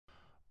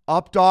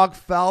Up dog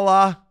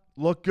fella.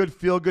 Look good,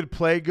 feel good,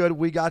 play good.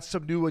 We got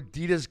some new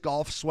Adidas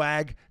golf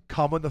swag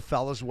coming the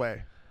fella's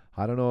way.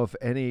 I don't know if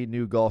any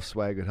new golf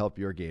swag would help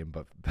your game,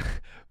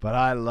 but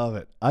I love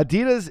it.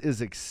 Adidas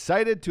is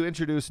excited to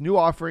introduce new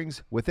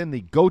offerings within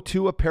the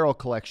Go-To apparel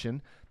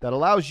collection that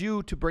allows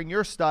you to bring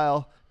your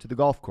style to the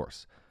golf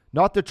course.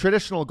 Not the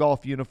traditional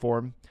golf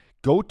uniform,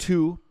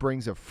 Go-To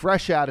brings a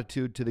fresh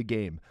attitude to the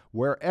game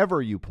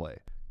wherever you play.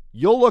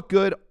 You'll look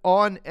good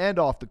on and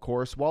off the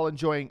course while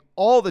enjoying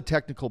all the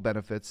technical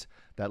benefits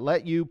that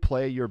let you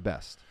play your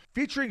best.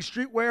 Featuring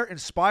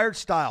streetwear-inspired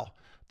style,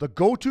 the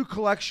Go-To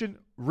collection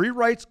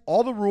rewrites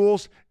all the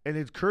rules and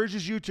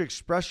encourages you to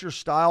express your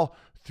style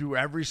through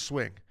every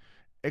swing.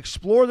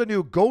 Explore the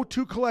new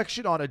Go-To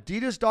collection on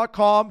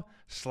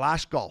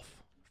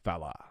adidas.com/golf.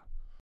 Fella.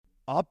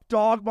 Up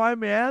dog, my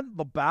man,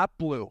 the bat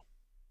blue.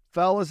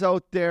 Fellas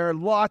out there,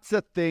 lots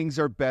of things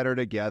are better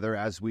together,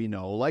 as we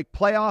know, like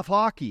playoff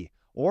hockey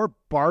or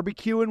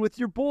barbecuing with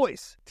your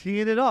boys.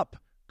 Teeing it up,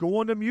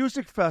 going to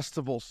music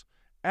festivals.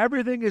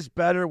 Everything is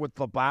better with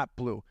Labatt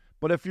Blue.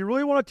 But if you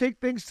really want to take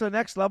things to the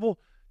next level,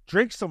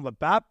 drink some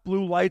Labatt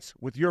Blue Lights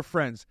with your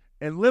friends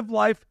and live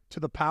life to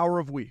the power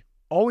of we.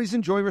 Always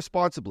enjoy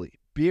responsibly.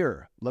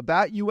 Beer,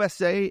 Labatt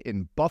USA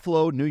in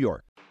Buffalo, New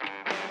York.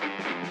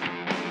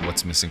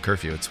 What's missing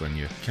curfew? It's when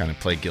you kind of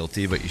play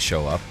guilty, but you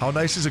show up. How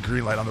nice is a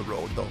green light on the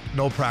road, though?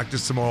 No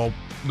practice tomorrow,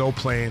 no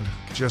plane,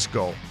 just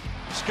go.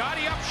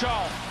 Scotty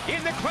Upshaw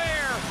in the clear,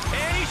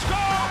 and he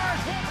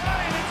scores!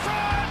 Right in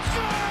front,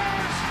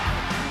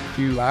 scores! A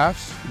few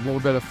laughs, a little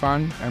bit of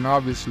fun, and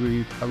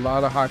obviously a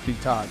lot of hockey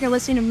talk. You're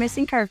listening to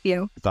Missing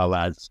Curfew. The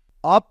lads.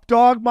 Up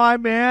dog, my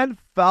man.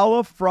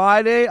 Fella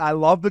Friday. I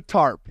love the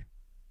tarp.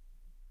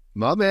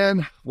 My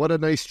man, what a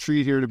nice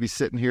treat here to be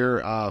sitting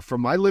here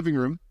from my living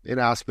room in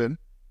Aspen.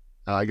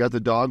 I got the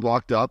dog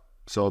locked up,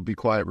 so be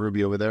quiet,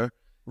 Ruby, over there.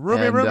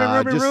 Ruby.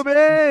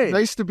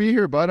 Nice to be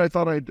here, bud. I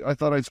thought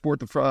I'd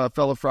sport the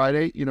Fella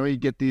Friday. You know, you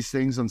get these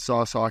things on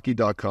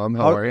saucehockey.com.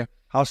 How are you?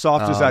 How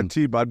soft is that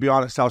tea, bud? Be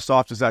honest, how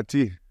soft is that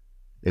tea?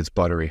 It's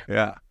buttery.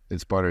 Yeah.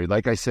 It's buttery.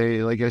 Like I say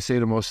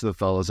to most of the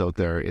fellas out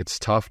there, it's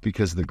tough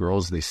because the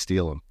girls, they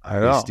steal them. I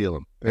know. They steal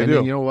them. They and do.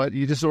 then, you know what?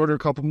 You just order a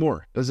couple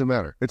more. Doesn't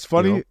matter. It's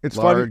funny. You know, It's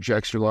large, funny.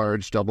 extra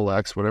large, double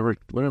X, whatever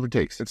it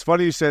takes. It's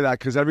funny you say that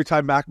because every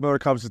time Mac Miller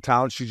comes to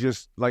town, she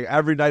just, like,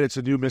 every night it's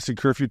a new Missing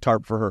Curfew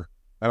tarp for her.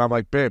 And I'm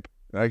like, babe,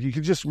 like, you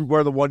can just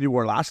wear the one you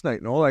wore last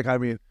night, no? Like, I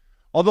mean,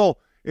 although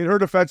in her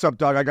defense, up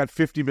dog, I got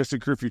 50 Missing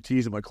Curfew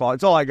tees in my closet.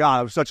 It's all I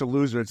got. I'm such a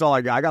loser. It's all I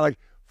got. I got like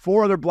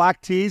 4 other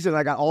black tees, and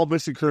I got all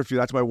Missing Curfew.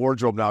 That's my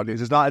wardrobe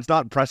nowadays. It's not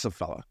impressive,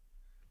 fella.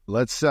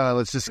 Let's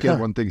just get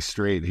one thing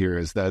straight here: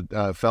 is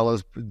that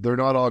fellas, they're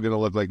not all going to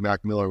look like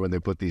Mac Miller when they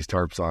put these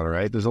tarps on. All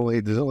right, there's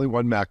only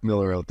one Mac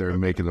Miller out there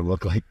making them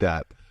look like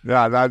that.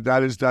 Yeah,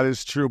 that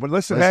is true. But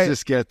listen, let's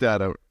just get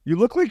that out. You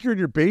look like you're in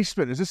your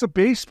basement. Is this a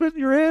basement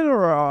you're in,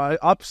 or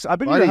ups? I've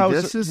been in your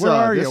house. Where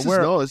are you?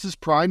 This is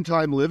prime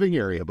time living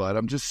area, bud.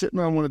 I'm just sitting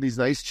on one of these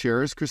nice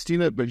chairs.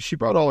 Christina, but she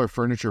brought all her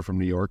furniture from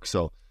New York,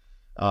 so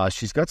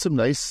she's got some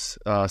nice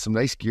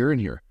gear in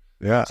here.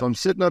 Yeah. So I'm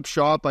sitting up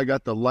shop. I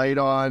got the light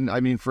on. I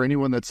mean, for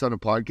anyone that's on a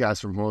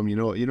podcast from home, you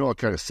know what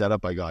kind of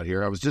setup I got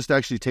here. I was just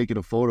actually taking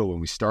a photo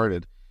when we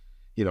started.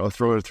 You know,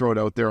 throw it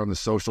out there on the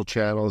social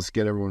channels,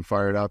 get everyone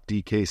fired up.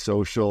 DK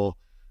Social,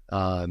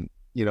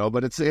 you know.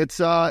 But it's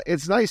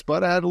nice.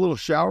 But I had a little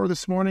shower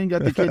this morning.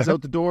 Got the kids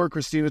out the door.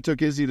 Christina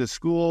took Izzy to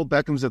school.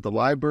 Beckham's at the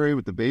library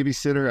with the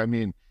babysitter. I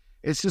mean,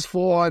 it's just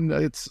full on.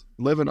 It's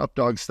living up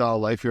dog style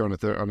life here on a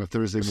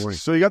Thursday morning.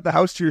 So you got the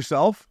house to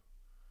yourself?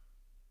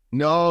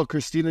 No,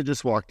 Christina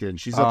just walked in.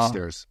 She's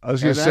upstairs.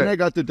 Then I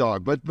got the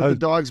dog, but the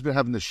dog's been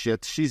having the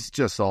shit. She's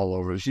just all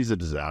over. She's a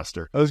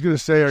disaster. I was gonna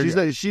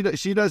say,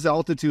 she does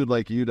altitude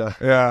like you do.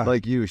 Yeah,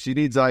 like you. She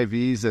needs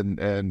IVs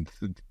and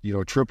you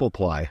know, triple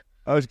ply.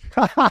 I was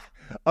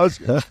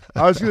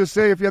gonna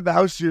say, if you had the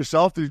house to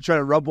yourself, did you try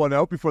to rub one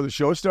out before the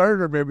show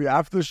started, or maybe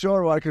after the show,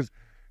 or what? Because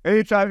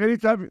anytime,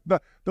 the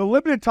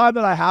limited time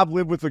that I have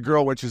lived with a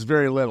girl, which is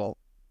very little.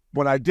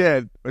 When I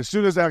did, as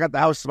soon as I got the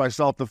house to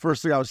myself, the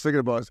first thing I was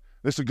thinking about is,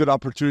 this is a good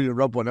opportunity to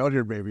rub one out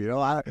here, maybe. You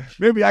know,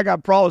 maybe I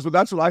got problems, but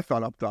that's what I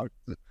thought, up dog.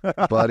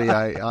 Buddy,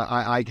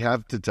 I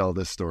have to tell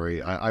this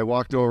story. I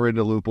walked over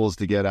into Looples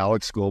to get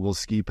Alex Scobel's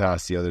ski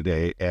pass the other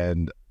day,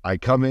 and I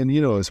come in, you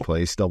know his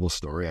place, double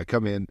story. I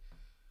come in,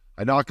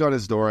 I knock on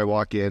his door, I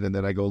walk in, and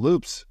then I go,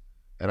 Loops,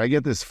 and I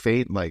get this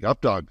faint, like,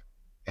 up dog,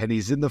 and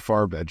he's in the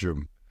far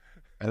bedroom.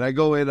 And I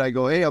go in, I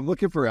go, hey, I'm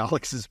looking for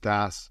Alex's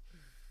pass.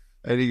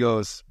 And he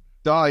goes,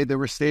 they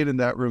were staying in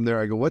that room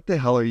there. I go, what the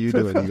hell are you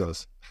doing? He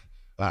goes,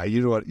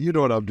 you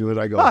know what I'm doing.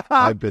 I go,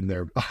 I've been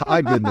there,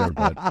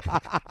 bud.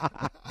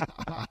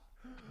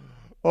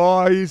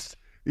 Oh,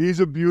 he's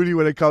a beauty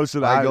when it comes to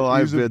that. I go,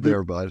 I've been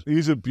there, bud.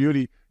 He's a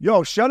beauty.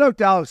 Yo, shout out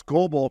to Alex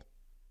Goebel.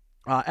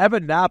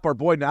 Evan Knapp, our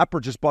boy Napper,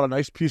 just bought a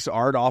nice piece of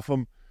art off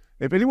him.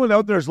 If anyone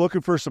out there is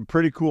looking for some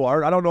pretty cool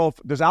art, I don't know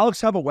does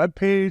Alex have a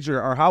webpage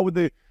or how would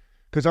they?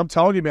 Because I'm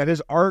telling you, man,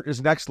 his art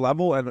is next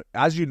level. And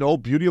as you know,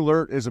 Beauty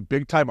Alert is a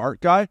big-time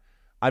art guy.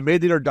 I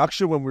made the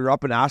introduction when we were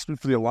up in Aspen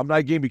for the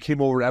alumni game. He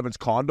came over to Evan's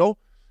condo.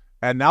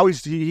 And now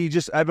he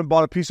just Evan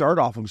bought a piece of art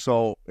off him.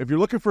 So if you're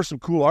looking for some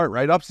cool art,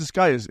 right ups, this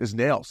guy is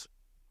nails.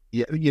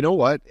 Yeah, you know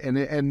what?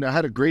 And I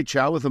had a great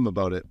chat with him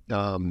about it.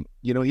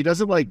 He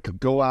doesn't like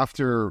go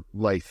after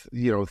like,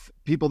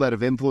 people that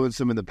have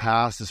influenced him in the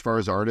past as far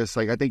as artists.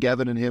 Like I think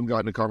Evan and him got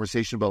in a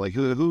conversation about like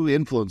who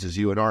influences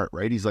you in art,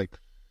 right? He's like,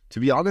 to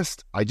be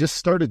honest, I just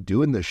started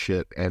doing this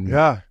shit, and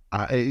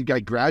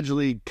I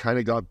gradually kind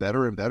of got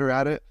better and better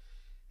at it,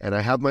 and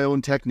I have my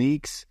own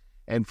techniques.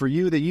 And for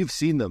you that you've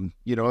seen them,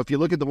 if you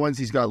look at the ones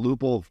he's got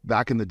Lupul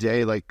back in the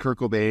day, like Kurt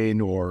Cobain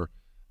or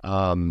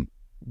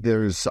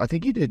I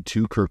think he did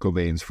 2 Kurt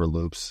Cobains for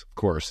Loops, of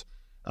course.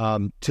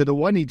 To the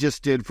one he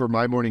just did for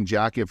My Morning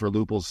Jacket for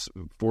Lupul's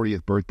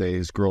 40th birthday,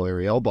 his girl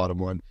Ariel bought him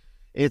one.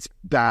 It's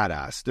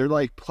badass. They're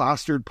like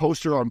plastered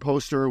poster on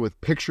poster with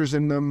pictures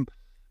in them.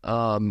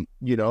 And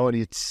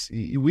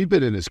we've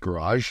been in his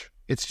garage.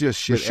 It's just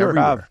shit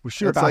everywhere.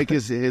 It's like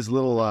his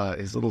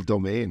little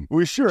domain.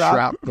 We sure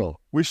Shrapnel.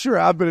 We sure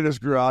have been in his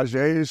garage.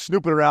 Eh? He's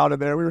snooping around in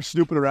there. We were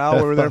snooping around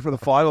when we were there for the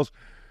finals.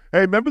 Hey,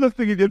 remember the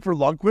thing he did for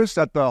Lundqvist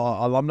at the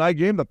alumni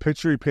game? The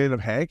picture he painted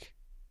of Hank.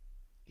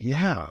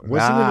 Yeah,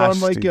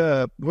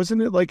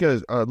 wasn't it like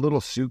a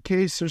little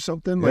suitcase or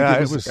something? Like yeah,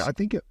 it was. I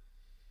think it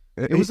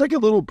was like a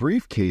little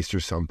briefcase or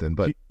something.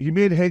 But he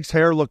made Hank's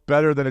hair look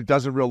better than it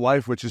does in real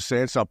life, which is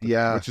saying something.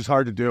 Yeah, which is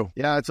hard to do.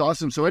 Yeah, it's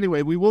awesome. So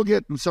anyway, we will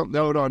get something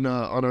out on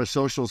our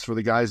socials for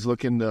the guys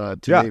looking to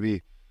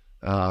maybe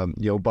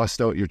bust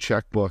out your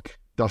checkbook,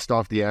 dust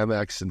off the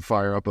Amex, and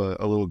fire up a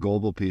little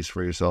global piece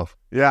for yourself.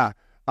 Yeah.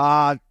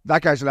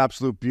 That guy's an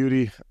absolute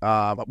beauty. We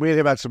and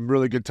him had some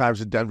really good times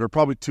in Denver.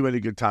 Probably too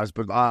many good times,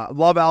 but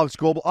love Alex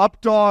Goebel.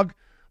 Updog,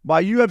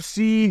 my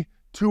UFC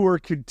tour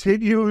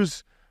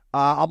continues.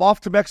 I'm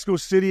off to Mexico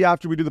City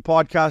after we do the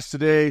podcast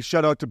today.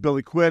 Shout out to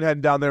Billy Quinn,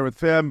 heading down there with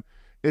him.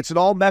 It's an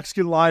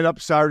all-Mexican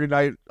lineup Saturday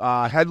night,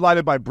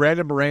 headlined by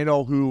Brandon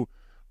Moreno, who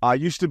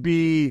used to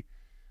be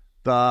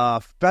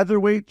the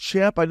featherweight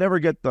champ. I never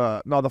get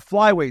the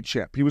flyweight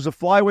champ. He was a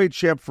flyweight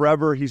champ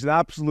forever. He's an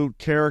absolute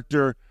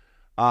character.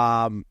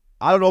 I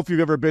don't know if you've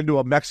ever been to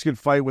a Mexican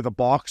fight with a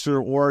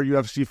boxer or a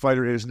UFC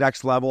fighter. It is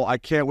next level. I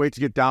can't wait to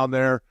get down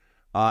there.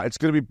 It's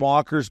going to be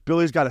bonkers.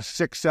 Billy's got a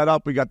sick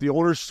setup. We got the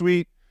owner's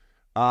suite.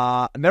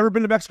 Never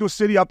been to Mexico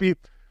City, Uppy.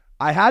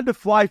 I had to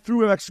fly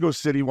through Mexico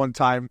City one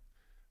time.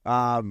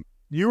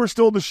 You were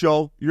still in the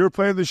show. You were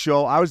playing the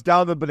show. I was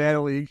down in the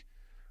Banana League.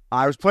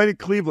 I was playing in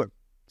Cleveland.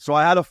 So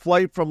I had a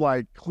flight from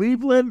like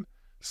Cleveland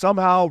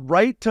somehow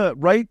right to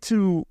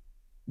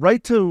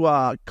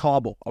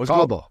Cabo. I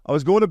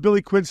was going to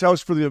Billy Quinn's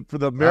house for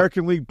the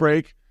American League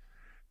break,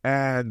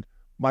 and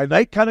my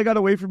night kind of got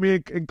away from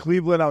me in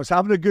Cleveland. I was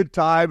having a good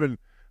time, and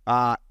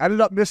ended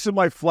up missing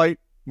my flight,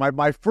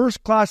 my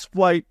first class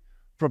flight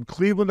from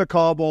Cleveland to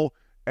Cabo.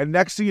 And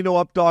next thing you know,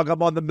 Updog,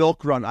 I'm on the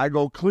milk run. I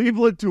go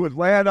Cleveland to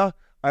Atlanta,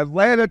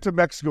 Atlanta to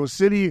Mexico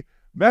City,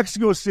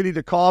 Mexico City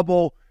to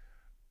Cabo.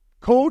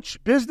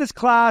 Coach, business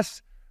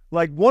class.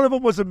 Like, one of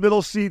them was a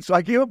middle seat, so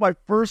I gave up my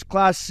first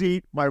class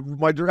seat,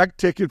 my direct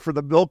ticket for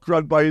the milk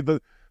run by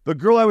the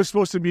girl I was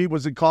supposed to meet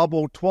was in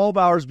Cabo 12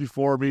 hours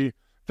before me.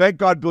 Thank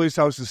God Billy's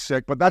house is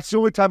sick, but that's the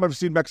only time I've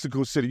seen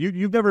Mexico City.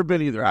 You've never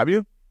been either, have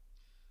you?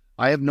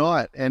 I have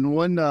not. And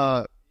one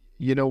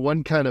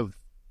kind of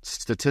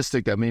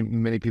statistic that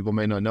many people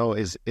may not know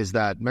is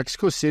that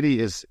Mexico City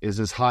is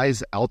as high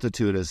as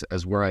altitude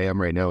as where I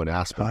am right now in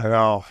Aspen. I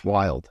know.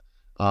 Wild.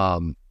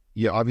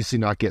 You're obviously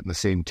not getting the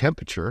same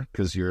temperature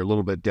because you're a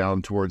little bit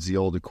down towards the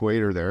old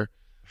equator there.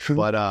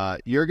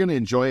 But you're going to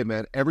enjoy it,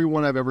 man.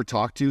 Everyone I've ever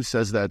talked to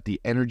says that the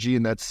energy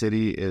in that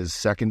city is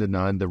second to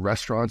none. The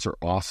restaurants are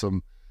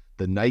awesome.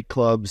 The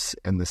nightclubs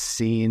and the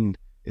scene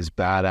is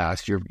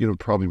badass. You're going to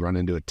probably run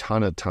into a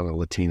ton of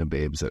Latina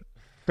babes.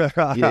 Mac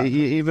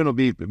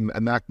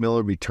Miller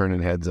will be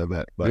turning heads, I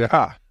bet. But,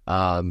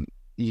 yeah.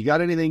 You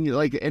got anything,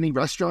 like any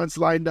restaurants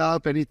lined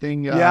up?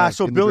 Anything?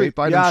 So Billy,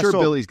 I'm sure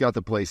Billy's got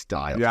the place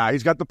dialed. Yeah,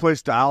 he's got the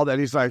place dialed,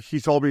 and he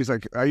told me, he's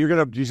like, you're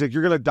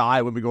gonna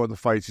die when we go in the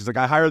fights. He's like,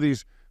 I hire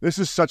these. This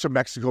is such a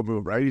Mexico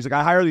move, right? He's like,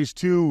 I hire these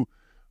 2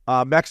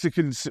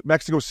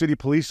 Mexico City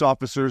police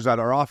officers that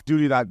are off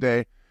duty that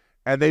day,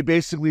 and they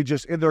basically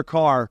just in their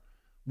car,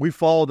 we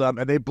follow them,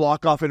 and they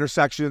block off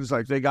intersections.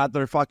 Like, they got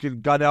their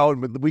fucking gun out,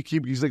 and we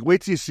keep. He's like,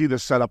 wait till you see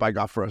this setup I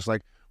got for us.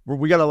 Like,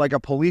 we got a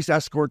police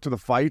escort to the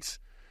fights.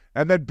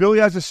 And then Billy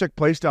has a sick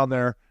place down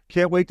there.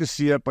 Can't wait to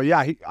see it. But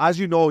yeah, as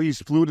you know,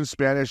 he's fluent in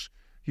Spanish.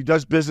 He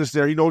does business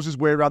there. He knows his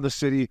way around the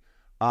city.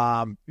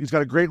 He's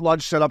got a great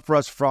lunch set up for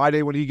us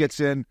Friday when he gets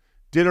in.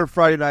 Dinner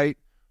Friday night,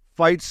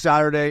 fight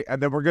Saturday,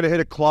 and then we're gonna hit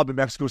a club in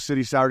Mexico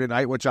City Saturday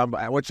night, which I'm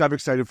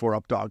excited for.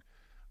 Updog.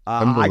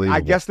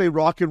 I guess they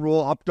rock and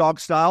roll Updog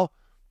style.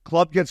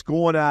 Club gets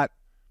going at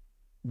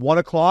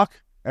 1:00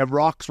 and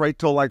rocks right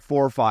till like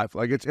 4 or 5.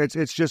 Like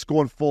it's just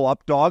going full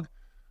Updog.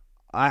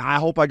 I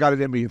hope I got it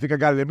in me. You think I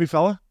got it in me,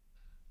 fella?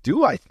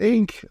 Do I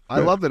think? I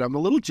love it. I'm a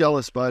little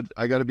jealous, bud.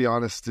 I got to be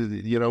honest.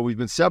 We've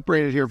been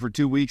separated here for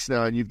 2 weeks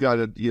now, and you've got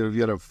a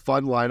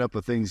fun lineup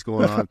of things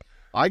going on.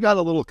 I got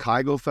a little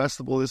Kygo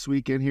festival this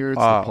weekend here.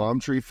 It's the Palm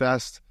Tree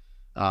Fest.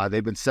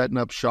 They've been setting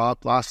up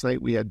shop. Last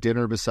night we had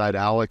dinner beside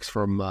Alex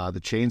from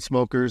the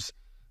Chainsmokers,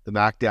 the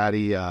Mac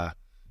Daddy.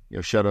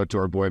 Shout out to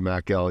our boy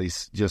Mac L.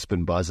 He's just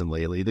been buzzing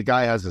lately. The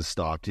guy hasn't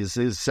stopped.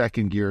 His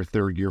second gear,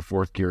 third gear,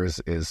 fourth gear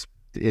is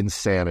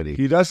insanity.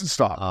 He doesn't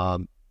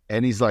stop.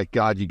 And he's like,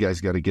 God, you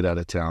guys got to get out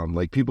of town.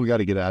 Like, people got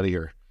to get out of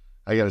here.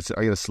 I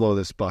gotta slow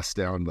this bus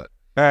down, but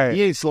hey,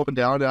 he ain't slowing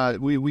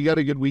down. We got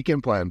a good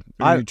weekend plan.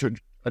 Try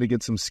to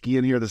get some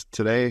skiing here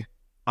today.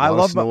 I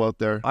love snow out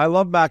there. I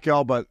love Mac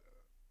L, but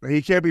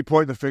he can't be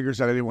pointing the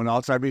fingers at anyone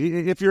else. I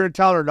mean, if you're in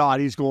town or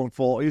not, he's going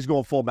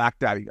full Mac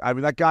Daddy. I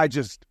mean, that guy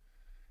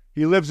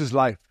he lives his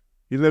life.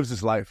 He lives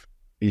his life.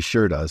 He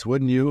sure does.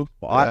 Wouldn't you?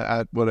 Well,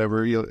 at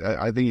whatever.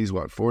 I think he's,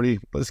 40?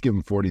 Let's give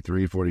him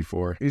 43,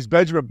 44. He's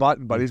Benjamin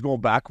Button, but he's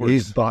going backwards.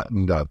 He's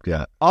buttoned up,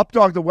 yeah. Up,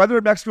 dog, the weather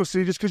in Mexico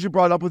City, just because you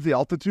brought it up with the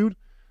altitude,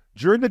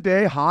 during the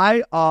day,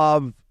 high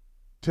of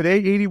today,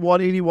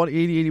 81, 81,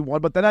 80,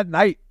 81, but then at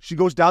night, she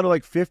goes down to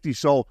like 50.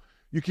 So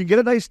you can get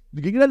a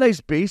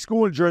nice base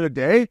going during the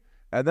day,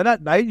 and then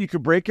at night, you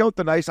can break out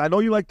the nice, I know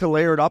you like to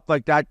layer it up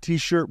like that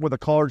T-shirt with a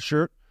collared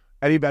shirt,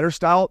 Eddie Vedder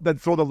style, then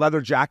throw the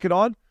leather jacket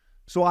on.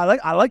 So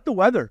I like the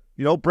weather.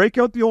 Break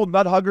out the old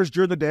nut huggers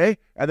during the day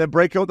and then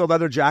break out the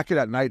leather jacket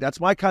at night. That's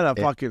my kind of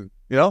fucking,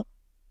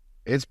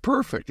 It's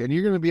perfect. And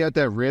you're going to be at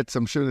that Ritz.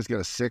 I'm sure it's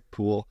got a sick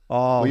pool.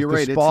 Oh, well, you're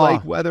right. Spa. It's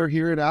like weather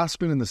here in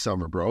Aspen in the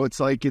summer, bro.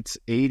 It's like it's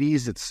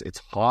 80s. It's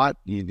hot.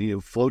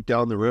 You float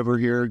down the river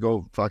here,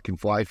 go fucking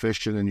fly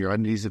fishing in your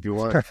undies if you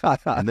want.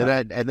 and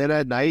then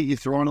at night you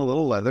throw on a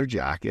little leather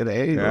jacket,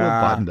 a little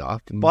buttoned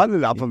up. Button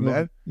it up,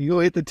 man. You go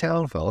hit the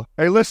town, fella.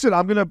 Hey, listen,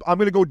 I'm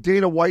gonna go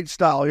Dana White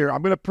style here.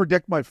 I'm gonna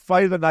predict my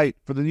fight of the night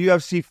for the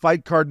UFC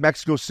fight card,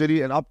 Mexico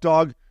City, and up,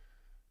 dog.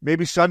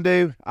 Maybe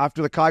Sunday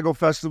after the Kygo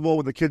Festival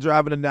when the kids are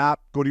having a nap,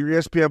 go to your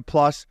ESPN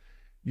Plus.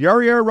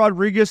 Yair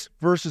Rodriguez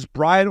versus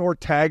Brian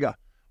Ortega.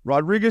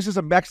 Rodriguez is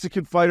a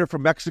Mexican fighter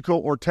from Mexico.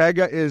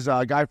 Ortega is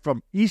a guy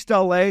from East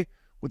LA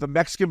with a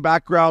Mexican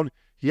background.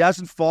 He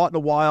hasn't fought in a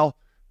while.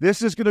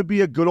 This is going to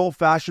be a good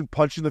old-fashioned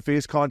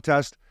punch-in-the-face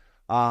contest.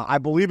 I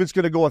believe it's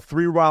going to go a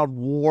 3-round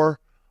war,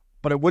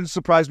 but it wouldn't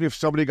surprise me if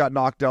somebody got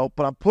knocked out.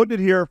 But I'm putting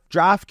it here.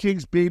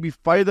 DraftKings, baby,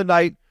 fight of the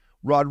night.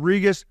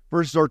 Rodriguez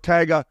versus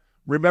Ortega.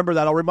 Remember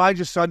that. I'll remind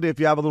you Sunday if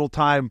you have a little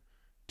time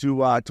to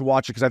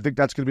watch it, because I think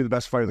that's going to be the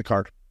best fight of the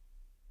card.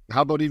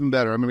 How about even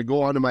better? I'm going to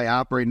go onto my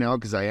app right now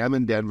because I am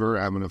in Denver.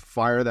 I'm going to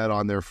fire that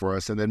on there for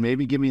us, and then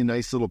maybe give me a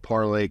nice little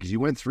parlay because you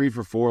went 3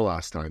 for 4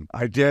 last time.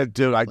 I did,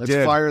 dude. Let's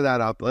fire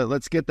that up.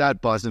 Let's get that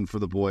buzzing for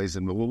the boys,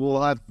 and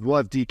we'll have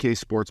DK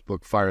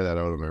Sportsbook fire that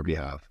out on our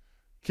behalf.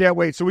 Can't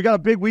wait. So we got a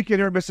big weekend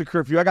here at Mr.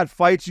 Curfew. I got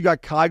fights. You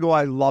got Kygo.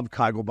 I love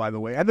Kygo, by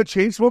the way. And the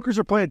Chainsmokers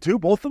are playing too,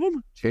 both of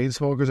them?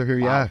 Chainsmokers are here,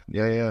 wow.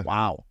 Yeah.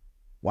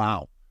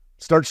 Wow.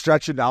 Start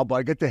stretching now,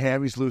 but get the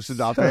hammies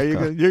loosened up. Hey,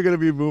 you're going to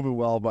be moving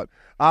well. But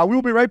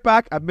we'll be right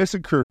back at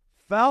Mr. Curfew.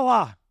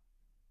 Fella,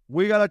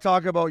 we got to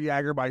talk about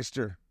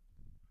Jägermeister.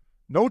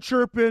 No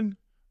chirping,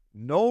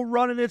 no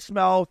running its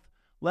mouth.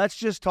 Let's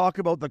just talk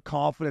about the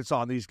confidence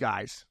on these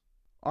guys.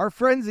 Our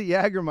friends at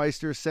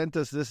Jägermeister sent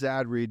us this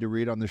ad read to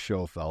read on the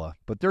show, fella.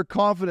 But they're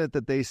confident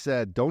that they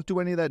said, don't do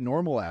any of that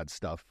normal ad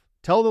stuff.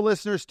 Tell the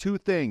listeners 2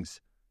 things.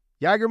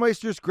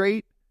 Jägermeister's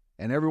great,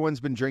 and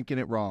everyone's been drinking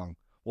it wrong.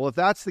 Well, if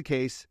that's the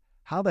case,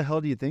 how the hell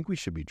do you think we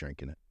should be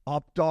drinking it?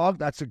 Up, dog,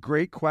 that's a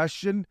great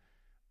question.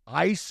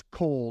 Ice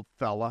cold,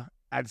 fella.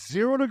 At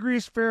 0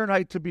 degrees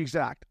Fahrenheit, to be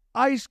exact.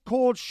 Ice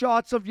cold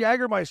shots of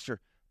Jägermeister.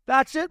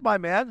 That's it, my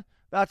man.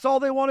 That's all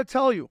they want to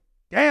tell you.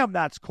 Damn,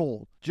 that's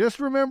cold.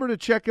 Just remember to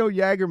check out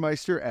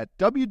Jägermeister at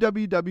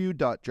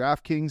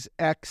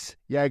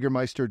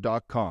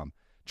www.draftkingsxjagermeister.com.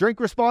 Drink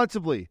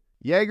responsibly.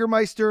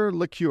 Jägermeister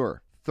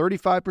Liqueur,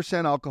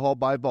 35% alcohol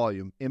by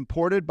volume,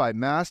 imported by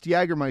Mast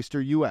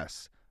Jägermeister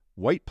US,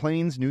 White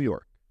Plains, New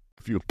York.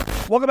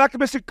 Welcome back to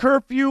Missing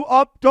Curfew.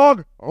 Up,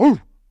 dog.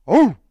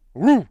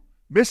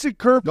 Missing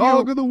Curfew.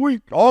 Dog of the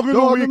week. Dog of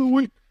the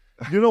week.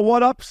 You know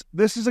what, Ups?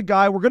 This is a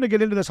guy, we're going to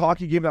get into this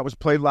hockey game that was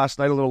played last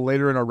night a little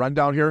later in our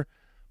rundown here.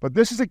 But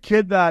this is a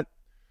kid that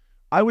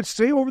I would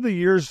say over the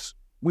years,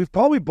 we've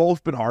probably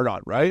both been hard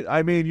on, right?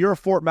 I mean, you're a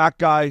Fort Mac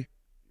guy.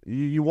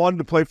 You wanted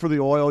to play for the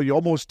Oil. You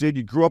almost did.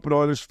 You grew up an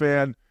Oilers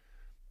fan.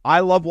 I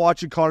love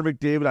watching Connor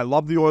McDavid. I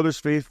love the Oilers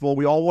faithful.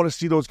 We all want to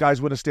see those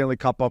guys win a Stanley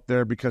Cup up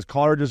there because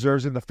Connor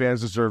deserves it and the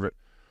fans deserve it.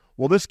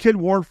 Well, this kid,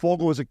 Warren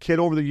Fogle, was a kid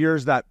over the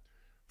years that,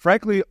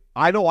 frankly,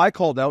 I know I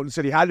called out and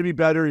said he had to be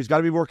better. He's got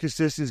to be more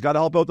consistent. He's got to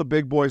help out the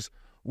big boys.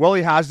 Well,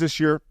 he has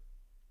this year.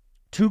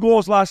 2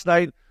 goals last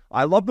night.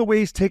 I love the way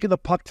he's taking the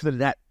puck to the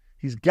net.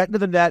 He's getting to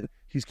the net.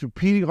 He's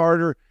competing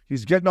harder.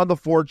 He's getting on the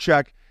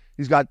forecheck.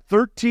 He's got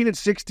 13 and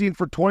 16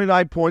 for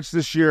 29 points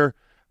this year.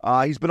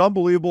 He's been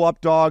unbelievable, up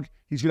dog.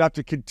 He's going to have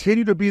to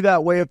continue to be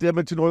that way if the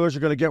Edmonton Oilers are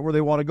going to get where they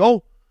want to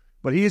go.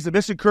 But he is the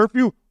Missing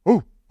Curfew.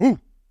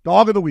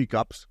 Dog of the week,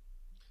 Ups.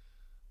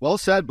 Well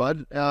said,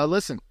 bud.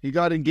 Listen, he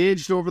got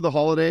engaged over the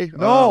holiday,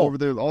 over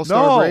the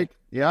All-Star break.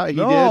 Yeah, he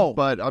did,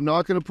 but I'm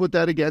not going to put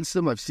that against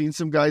him. I've seen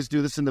some guys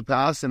do this in the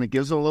past, and it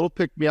gives him a little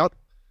pick-me-up.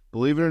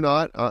 Believe it or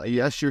not,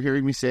 yes, you're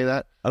hearing me say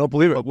that. I don't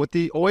believe it. But what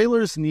the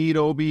Oilers need,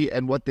 Obi,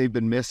 and what they've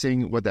been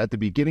missing at the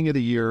beginning of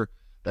the year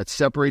that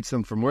separates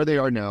them from where they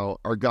are now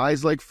are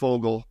guys like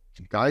Fogle,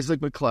 guys like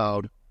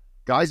McLeod,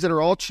 guys that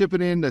are all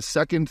chipping in the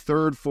second,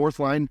 third, fourth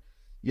line.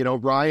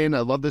 Ryan, I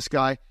love this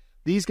guy.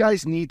 These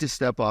guys need to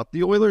step up.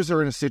 The Oilers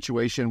are in a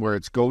situation where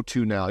it's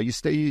go-to now.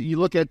 You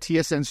look at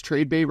TSN's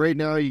trade bait right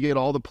now, you get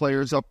all the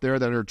players up there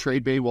that are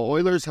trade bait. Well,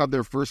 Oilers have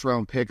their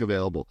first-round pick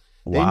available.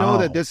 Wow. They know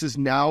that this is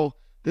now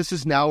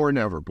or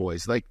never,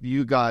 boys. Like,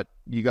 you got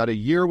a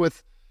year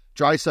with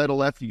Draisaitl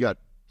left. You got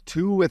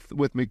 2 with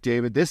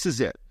McDavid. This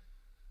is it.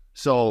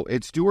 So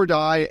it's do or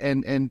die.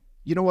 And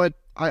you know what?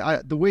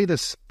 The way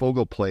this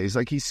Fogle plays,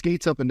 like, he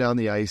skates up and down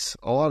the ice.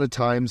 A lot of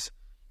times,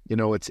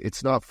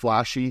 it's not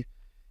flashy.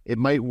 It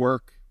might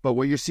work, but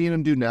what you're seeing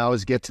him do now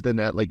is get to the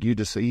net, like you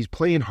just said. He's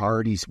playing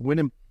hard. He's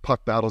winning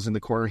puck battles in the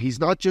corner. He's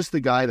not just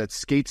the guy that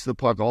skates the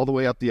puck all the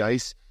way up the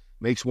ice,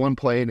 makes one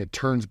play, and it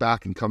turns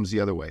back and comes the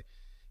other way.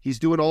 He's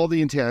doing all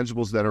the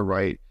intangibles that are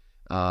right.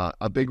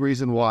 A big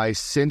reason why,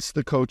 since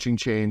the coaching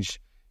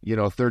change,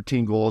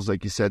 13 goals,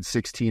 like you said,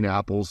 16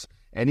 apples,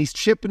 and he's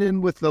chipping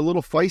in with the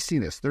little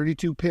feistiness,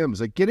 32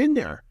 pims. Like, get in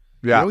there.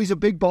 Yeah. He's a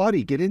big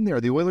body. Get in there.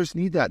 The Oilers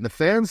need that, and the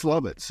fans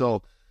love it.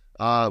 So,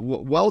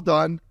 well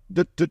done.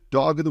 The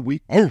dog of the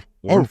week.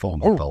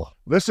 Fella.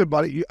 Listen,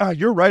 buddy,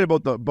 you're right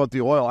about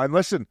the Oil. And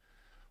listen,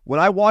 when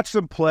I watch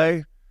them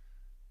play,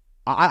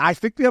 I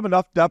think they have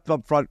enough depth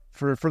up front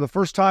for the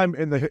first time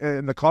in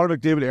the Connor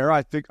McDavid era.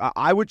 I think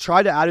I would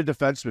try to add a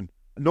defenseman.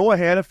 Noah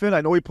Hannafin,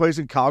 I know he plays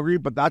in Calgary,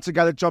 but that's a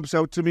guy that jumps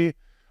out to me.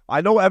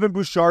 I know Evan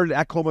Bouchard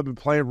and Ekholm have been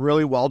playing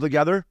really well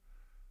together.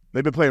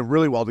 They've been playing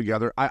really well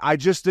together. I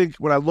just think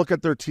when I look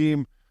at their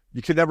team,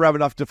 you can never have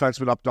enough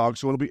defensemen up, dog.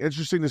 So it'll be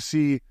interesting to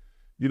see,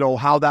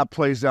 how that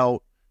plays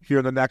out here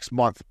in the next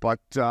month. But,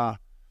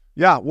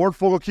 Ward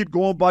Fogle, keep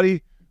going,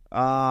 buddy.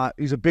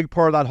 He's a big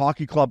part of that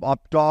hockey club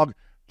up, dog.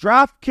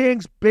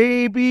 DraftKings,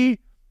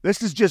 baby.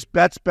 This is just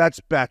bets.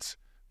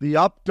 The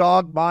up,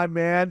 dog, my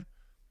man.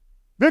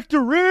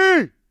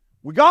 Victory!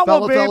 We got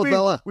one, baby.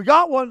 Fella. We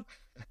got one.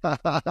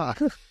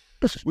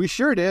 We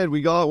sure did.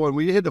 We got one.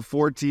 We hit a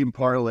 4-team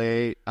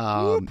parlay.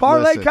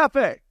 Parlay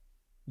Cafe.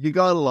 You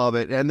gotta love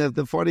it. And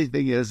the funny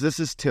thing is, this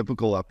is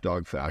typical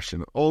Updog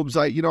fashion. Obes,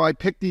 I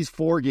picked these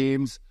 4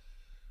 games.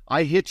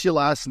 I hit you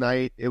last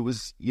night. It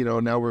was,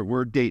 now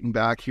we're dating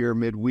back here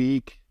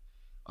midweek.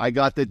 I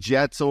got the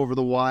Jets over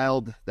the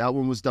Wild. That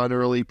one was done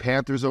early.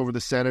 Panthers over the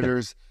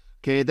Senators.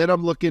 Okay, then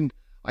I'm looking.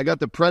 I got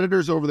the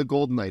Predators over the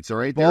Golden Knights. All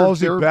right,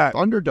 they're bet.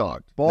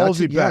 Underdog.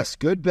 Ballsy bet. Yes,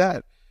 good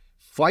bet.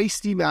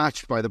 Feisty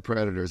match by the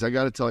Predators. I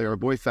got to tell you, our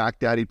boy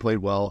Fact Daddy played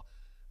well.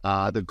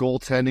 The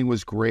goaltending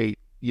was great.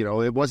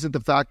 It wasn't the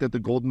fact that the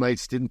Golden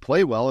Knights didn't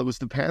play well. It was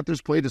the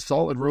Panthers played a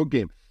solid road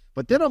game.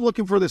 But then I'm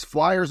looking for this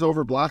Flyers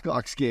over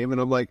Blackhawks game, and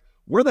I'm like,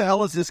 where the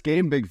hell is this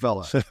game, big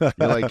fella? You're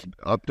like,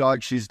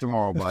 Updog, she's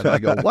tomorrow, bud. I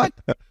go, what?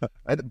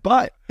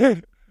 But,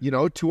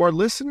 to our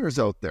listeners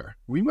out there,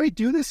 we might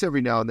do this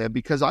every now and then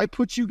because I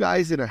put you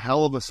guys in a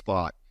hell of a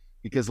spot.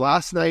 Because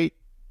last night,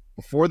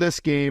 before this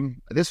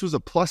game, this was a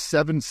plus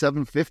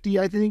 750,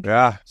 I think.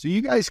 Yeah. So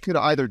you guys could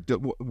either,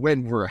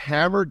 when we're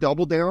hammered,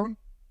 double down.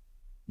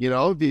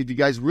 If you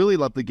guys really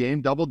love the game,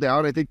 double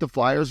down. I think the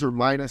Flyers were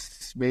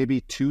minus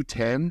maybe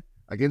 210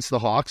 against the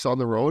Hawks on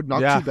the road.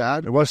 Not too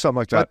bad. It was something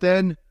like that. But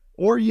then,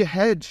 or you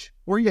hedge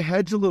a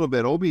little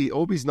bit.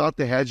 Obi's not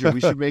the hedger. We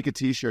should make a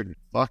T-shirt.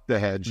 Fuck the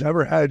hedge.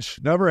 Never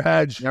hedge.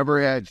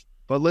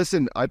 But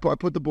listen, I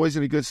put the boys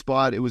in a good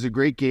spot. It was a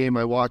great game.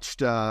 I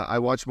watched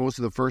most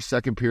of the first,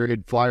 second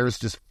period. Flyers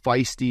just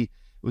feisty. It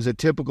was a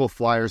typical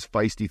Flyers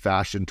feisty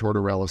fashion,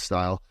 Tortorella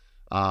style.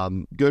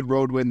 Good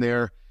road win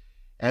there.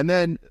 And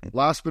then,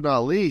 last but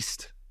not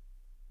least,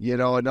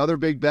 another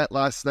big bet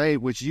last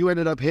night, which you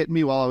ended up hitting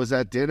me while I was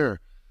at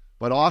dinner.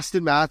 But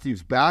Austin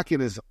Matthews back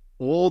in his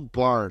old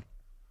barn,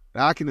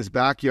 back in his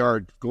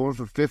backyard, going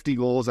for 50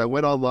 goals. I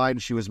went online.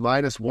 She was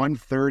minus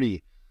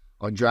 130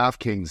 on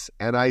DraftKings.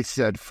 And I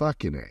said,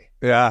 fucking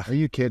A. Yeah. Are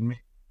you kidding me?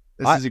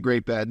 This is a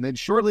great bet. And then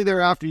shortly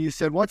thereafter, you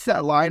said, what's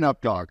that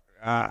lineup, dog?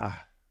 I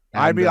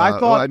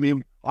thought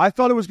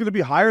it was going to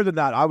be higher than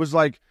that. I was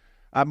like,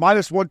 at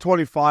minus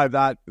 125,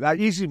 that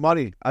easy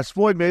money, as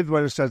Floyd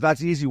Mayweather says,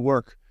 that's easy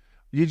work.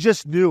 You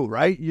just knew,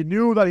 right? You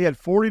knew that he had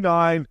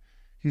 49.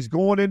 He's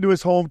going into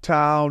his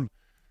hometown.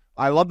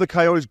 I love the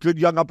Coyotes, good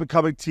young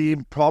up-and-coming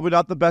team. Probably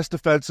not the best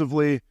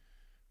defensively.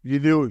 You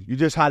knew. You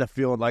just had a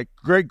feeling like,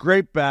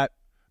 great bet.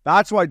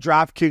 That's why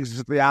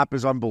DraftKings, the app,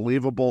 is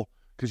unbelievable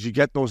because you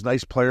get those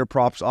nice player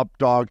props up,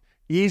 dog.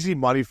 Easy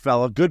money,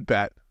 fella. Good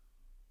bet.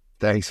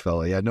 Thanks,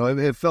 fella. Yeah, no,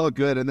 it felt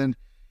good. And then,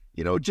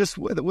 just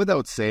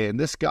without saying,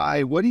 this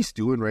guy, what he's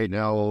doing right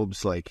now,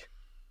 Obes, like,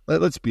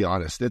 let's be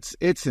honest,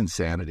 it's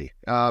insanity.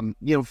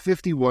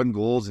 51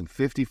 goals in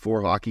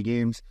 54 hockey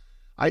games.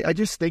 I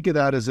just think of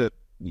that as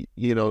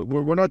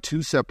we're not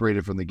too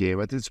separated from the game.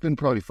 It's been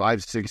probably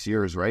 5-6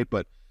 years, right?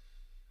 But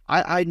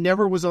I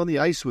never was on the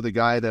ice with a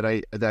guy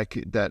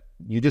that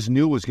you just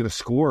knew was going to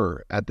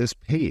score at this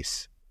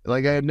pace.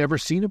 Like, I had never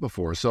seen it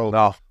before.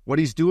 So what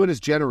he's doing is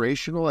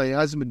generational. It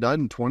hasn't been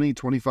done in 20,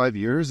 25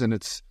 years, and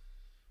it's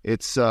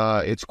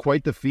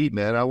quite the feat,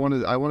 man. I want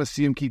to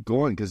see him keep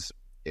going, because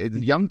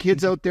young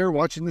kids out there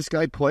watching this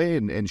guy play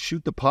and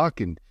shoot the puck,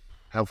 and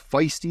how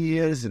feisty he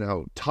is and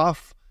how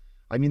tough.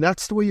 I mean,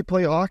 that's the way you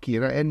play hockey.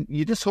 And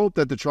you just hope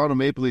that the Toronto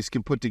Maple Leafs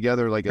can put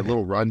together like a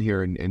little run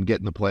here and get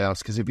in the playoffs,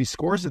 because if he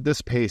scores at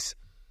this pace,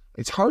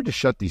 it's hard to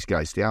shut these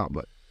guys down.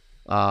 But,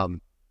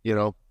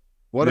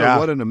 what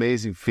an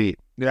amazing feat.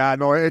 Yeah,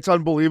 no, it's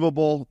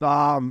unbelievable.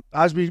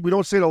 As we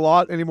don't say it a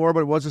lot anymore,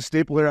 but it was a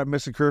staple here at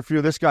Missing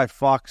Curfew. This guy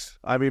fucks.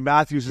 I mean,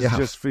 Matthews is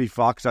just he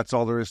fucks. That's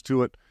all there is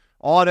to it.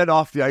 On and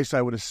off the ice,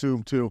 I would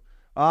assume, too.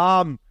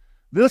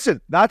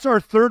 Listen, that's our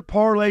third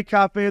Parlay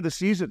Cafe of the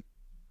season.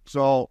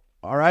 So,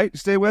 all right,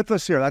 stay with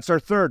us here. That's our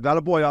third. Not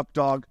a boy, Up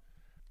Dog.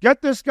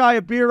 Get this guy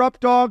a beer, Up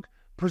Dog,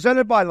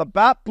 presented by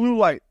Labatt Blue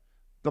Light,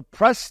 the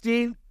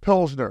Pristine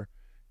Pilsner.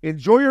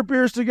 Enjoy your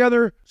beers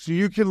together so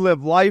you can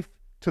live life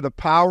to the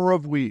power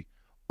of we.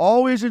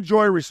 Always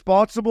enjoy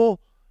responsible.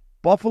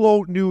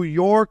 Buffalo, New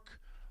York.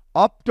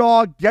 Up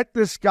Dog, get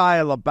this guy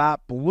a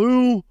Labatt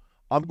Blue.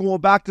 I'm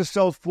going back to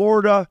South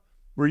Florida,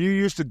 where you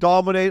used to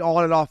dominate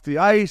on and off the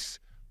ice.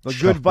 The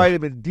good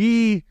vitamin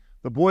D.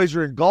 The boys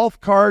are in golf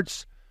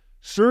carts.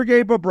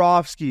 Sergei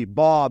Bobrovsky,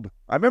 Bob.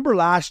 I remember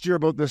last year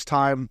about this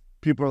time,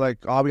 people were like,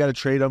 we got to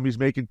trade him. He's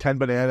making 10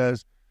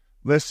 bananas.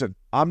 Listen,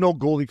 I'm no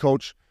goalie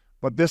coach,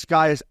 but this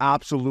guy is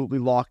absolutely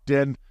locked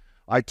in.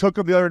 I took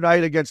him the other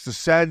night against the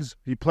Sens.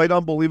 He played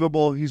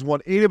unbelievable. He's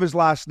won 8 of his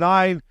last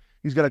 9.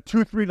 He's got a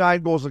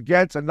 2.39 goals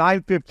against, a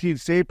 9.15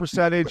 save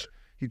percentage.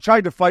 He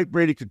tried to fight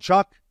Brady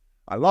Tkachuk.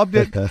 I loved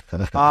it.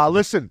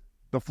 Listen,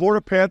 the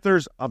Florida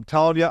Panthers, I'm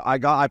telling you, I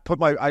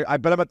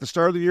bet him at the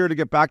start of the year to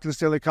get back to the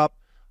Stanley Cup.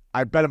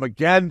 I bet him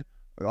again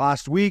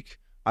last week.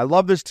 I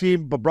love this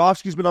team.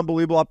 Bobrovsky's been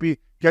unbelievable. Uppy,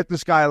 get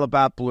this guy a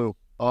Labatt Blue.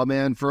 Oh,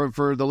 man,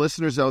 for the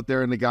listeners out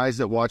there and the guys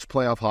that watched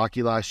playoff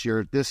hockey last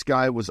year, this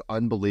guy was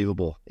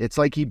unbelievable. It's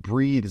like he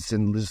breathes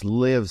and just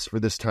lives for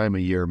this time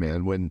of year,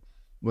 man.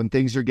 When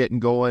things are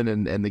getting going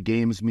and the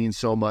games mean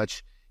so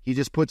much, he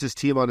just puts his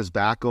team on his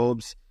back,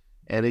 Obes,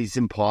 and he's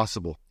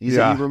impossible. He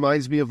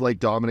reminds me of like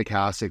Dominic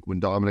Hasek,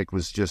 when Dominic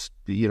was just,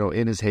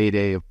 in his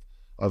heyday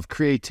of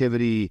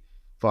creativity,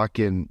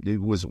 fucking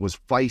was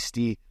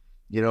feisty.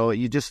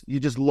 You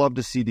just love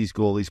to see these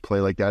goalies play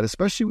like that,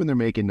 especially when they're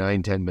making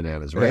 9-10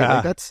 bananas, right? Yeah.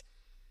 Like that's,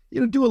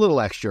 do a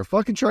little extra.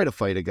 Fucking try to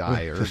fight a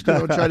guy, or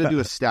try to do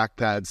a stack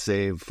pad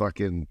save.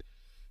 Fucking,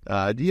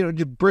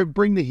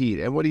 bring the heat.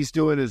 And what he's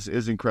doing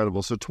is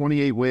incredible. So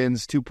 28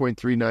 wins,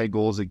 2.39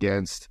 goals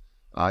against.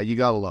 You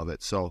gotta love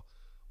it. So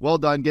well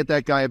done. Get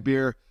that guy a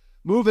beer.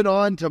 Moving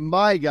on to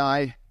my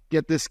guy.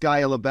 Get this guy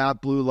a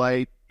Labatt Blue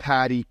Light.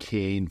 Patty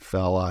Kane,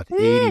 fella,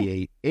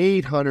 88,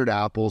 800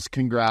 apples.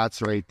 Congrats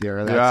right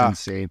there. That's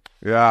insane.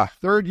 Yeah.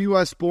 Third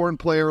U.S.-born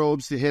player,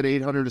 Obes, to hit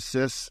 800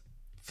 assists.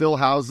 Phil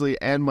Housley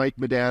and Mike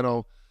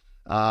Modano.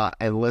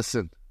 And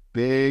listen,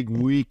 big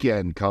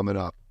weekend coming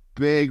up.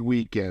 Big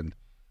weekend.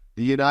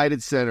 The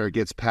United Center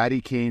gets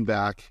Patty Kane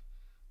back,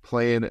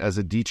 playing as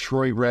a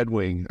Detroit Red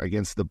Wing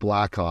against the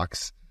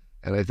Blackhawks.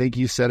 And I think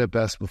you said it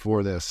best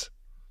before this.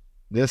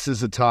 This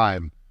is a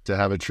time to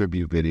have a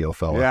tribute video,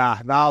 fella.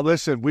 Yeah. Now,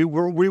 listen,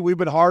 we've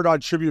been hard on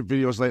tribute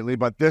videos lately,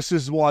 but this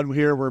is one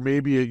here where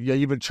maybe you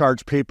even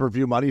charge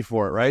pay-per-view money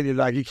for it, right?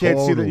 Like you can't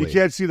see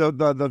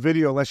the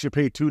video unless you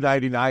pay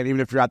 $2.99, even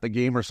if you're at the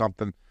game or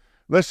something.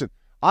 Listen,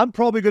 I'm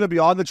probably going to be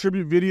on the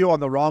tribute video on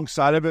the wrong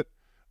side of it.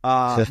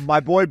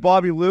 My boy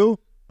Bobby Lou,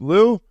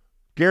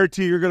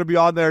 guarantee you're going to be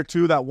on there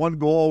too. That one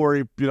goal where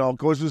he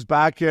goes to his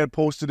backhand,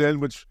 posted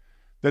in, which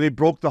then he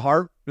broke the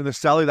heart in the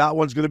celly. That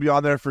one's going to be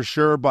on there for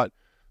sure. But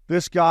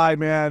this guy,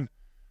 man,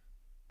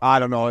 I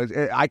don't know.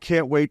 I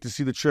can't wait to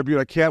see the tribute.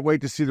 I can't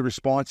wait to see the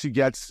response he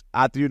gets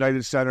at the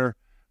United Center.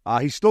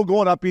 He's still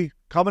going uppy,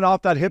 coming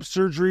off that hip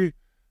surgery.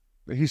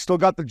 He's still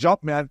got the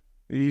jump, man.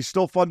 He's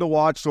still fun to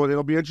watch, so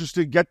it'll be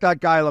interesting. Get that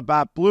guy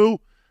Labatt Blue.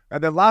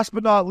 And then last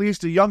but not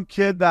least, a young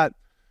kid that,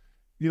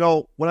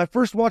 when I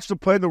first watched him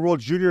play in the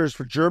World Juniors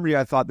for Germany,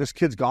 I thought, this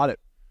kid's got it,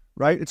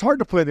 right? It's hard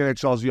to play in the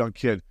NHL as a young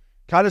kid.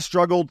 Kind of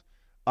struggled.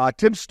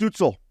 Tim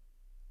Stützle.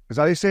 Is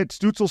that how you say it?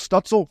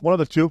 Stutzel? One of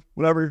the two.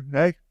 Whatever.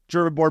 Hey,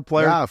 German-born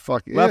player. Yeah,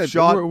 fuck. Left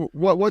shot.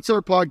 What's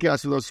our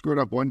podcast without screwing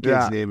up one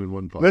kid's name in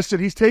one podcast? Listen,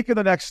 he's taking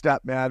the next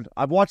step, man.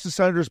 I've watched the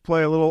Senators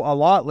play a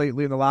lot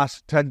lately in the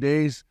last 10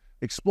 days.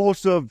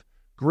 Explosive,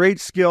 great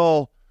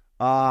skill,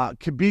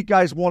 can beat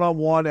guys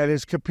one-on-one, and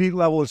his compete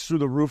level is through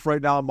the roof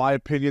right now, in my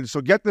opinion. So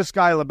get this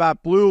guy,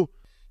 Labatt Blue.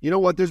 You know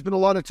what? There's been a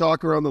lot of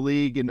talk around the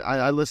league, and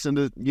I listened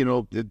to,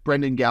 the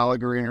Brendan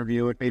Gallagher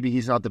interview. And maybe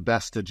he's not the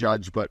best to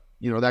judge, but,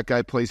 that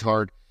guy plays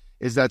hard.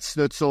 Is that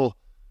Stützle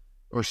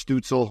or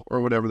Stützle or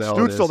whatever the hell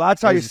it is? Stützle,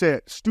 that's how you say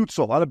it.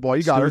 Stützle. That a boy.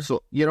 You got her.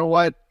 You know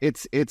what?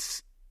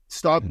 It's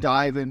stop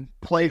diving,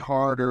 play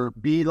harder,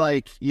 be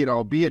like,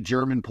 be a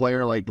German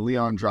player like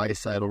Leon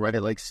Draisaitl, right?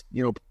 Like,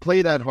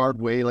 play that hard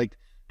way. Like,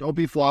 don't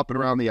be flopping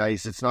around the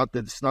ice. It's not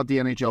the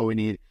NHL we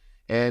need.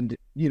 And,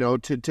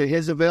 to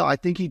his avail, I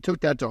think he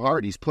took that to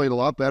heart. He's played a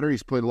lot better.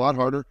 He's played a lot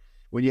harder.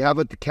 when you have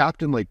the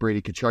captain like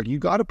Brady Tkachuk, you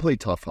got to play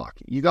tough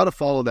hockey. You got to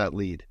follow that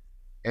lead.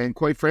 And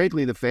quite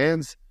frankly, the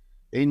fans,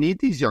 they need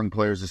these young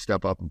players to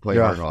step up and play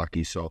hard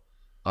hockey. So,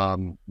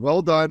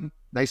 well done.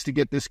 Nice to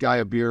get this guy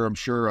a beer. I'm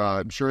sure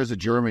as a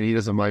German, he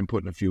doesn't mind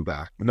putting a few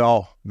back.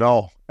 No.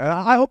 And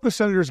I hope the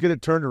Senators get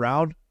it turned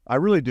around. I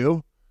really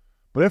do.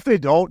 But if they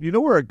don't, you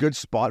know where a good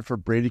spot for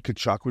Brady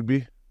Tkachuk would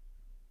be?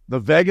 The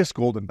Vegas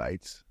Golden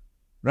Knights.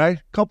 Right?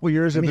 A couple of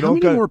years. I mean, how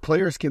many more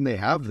players can they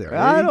have there?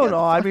 I don't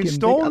know. I mean,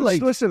 Stone,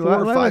 listen.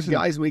 4 or 5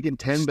 guys making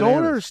 10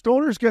 bananas.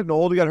 Stoner's getting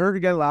old. He got hurt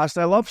again last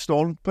night. I love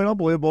Stone. Played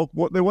unbelievable.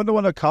 They wouldn't have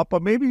won a cup,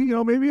 but maybe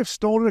if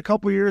Stone in a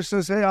couple of years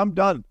says, hey, I'm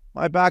done.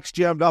 My back's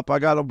jammed up. I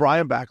got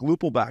O'Brien back,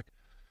 Lupul back.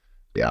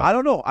 Yeah. I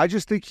don't know. I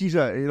just think he's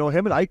him and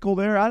Eichel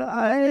there.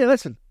 Hey,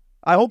 listen.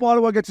 I hope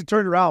Ottawa gets it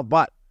turned around,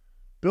 but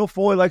Bill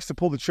Foley likes to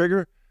pull the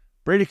trigger.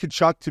 Brady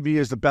Tkachuk, to me,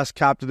 is the best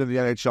captain in the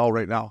NHL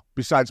right now,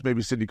 besides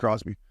maybe Sidney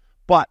Crosby.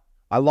 But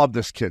I love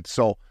this kid.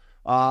 So,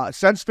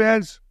 Sens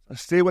fans,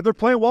 stay with. They're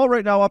playing well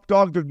right now. Up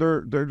dog.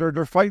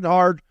 They're fighting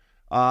hard.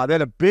 They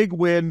had a big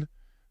win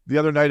the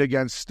other night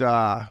against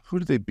who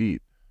did they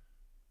beat?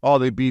 Oh,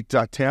 they beat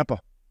Tampa.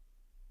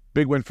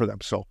 Big win for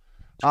them. So,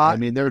 I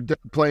mean, they're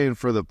playing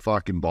for the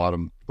fucking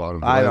bottom.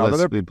 I know,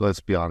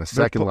 let's be honest.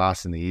 Second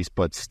last in the East,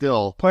 but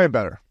still playing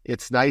better.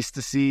 It's nice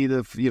to see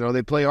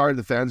they play hard.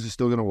 The fans are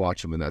still going to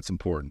watch them, and that's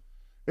important.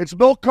 It's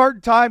milk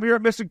carton time here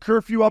at Missing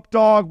Curfew Up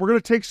Dog. We're going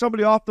to take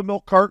somebody off the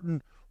milk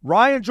carton.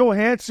 Ryan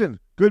Johansson,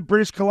 good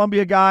British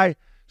Columbia guy,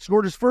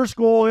 scored his first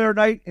goal the other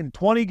night in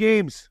 20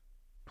 games.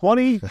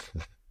 20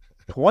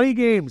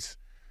 games.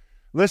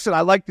 Listen,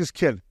 I like this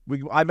kid.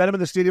 I met him in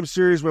the Stadium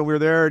Series when we were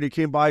there, and he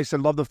came by. He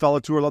said, love the fella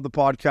tour, love the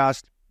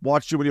podcast.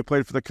 Watched you when you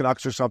played for the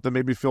Canucks or something.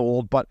 Made me feel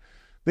old. But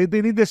they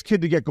need this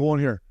kid to get going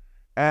here.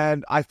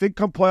 And I think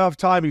come playoff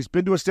time, he's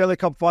been to a Stanley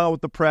Cup final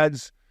with the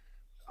Preds.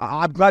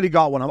 I'm glad he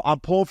got one. I'm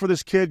pulling for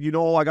this kid.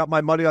 I got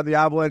my money on the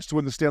Avalanche to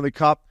win the Stanley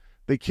Cup.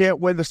 They can't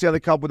win the Stanley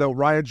Cup without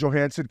Ryan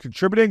Johansson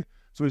contributing.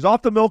 So he's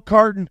off the milk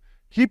carton.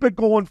 Keep it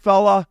going,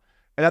 fella.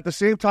 And at the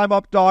same time,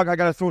 up dog, I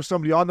got to throw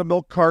somebody on the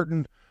milk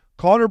carton.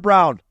 Connor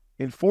Brown,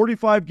 in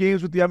 45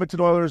 games with the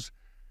Edmonton Oilers,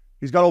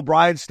 he's got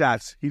O'Brien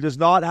stats. He does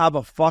not have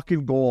a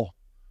fucking goal.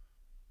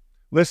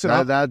 Listen,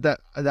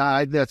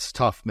 that's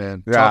tough,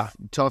 man. Yeah.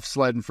 Tough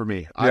sledding for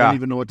me. I don't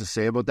even know what to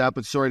say about that,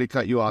 but sorry to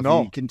cut you off.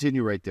 No. You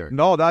continue right there.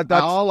 No, that's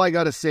all I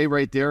got to say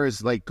right there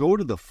is go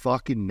to the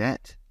fucking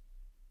net.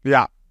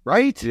 Yeah.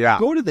 Right? Yeah.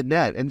 Go to the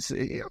net. And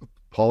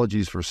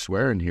apologies for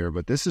swearing here,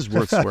 but this is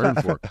worth swearing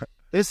for.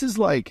 This is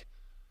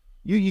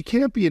you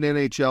can't be an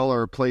NHL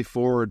or play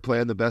forward,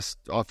 play on the best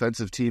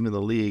offensive team in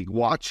the league.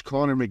 Watch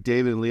Connor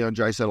McDavid and Leon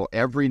Draisaitl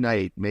every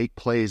night make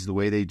plays the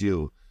way they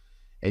do,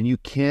 and you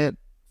can't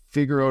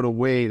figure out a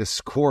way to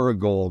score a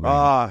goal,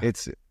 man.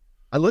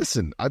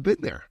 Listen, I've been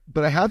there,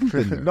 but I haven't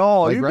been there.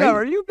 No,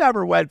 you've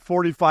never went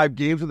 45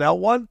 games without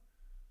one.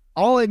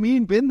 All I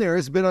mean, been there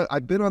has been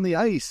I've been on the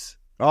ice.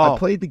 Oh. I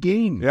played the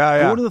game.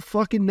 Yeah. Go to the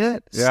fucking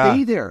net. Yeah.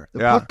 Stay there. The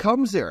puck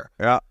comes there.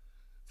 Yeah.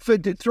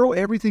 Throw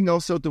everything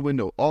else out the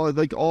window. All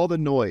the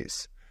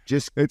noise.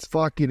 It's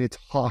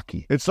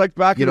hockey. It's like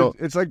back in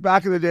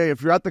the day.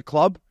 If you're at the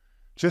club,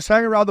 just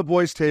hang around the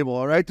boys' table,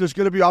 all right? There's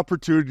going to be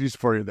opportunities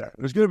for you there.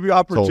 There's going to be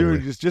opportunities.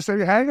 Totally. Just say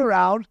you hang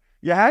around,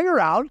 you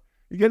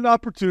get an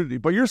opportunity.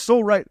 But you're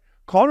so right.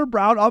 Connor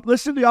Brown,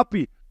 listen to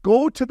Uppy.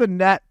 Go to the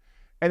net.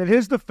 And in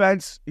his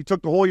defense, he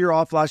took the whole year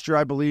off last year,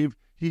 I believe.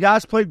 He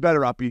has played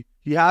better, Uppy.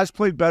 He has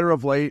played better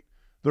of late.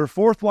 Their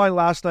fourth line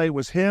last night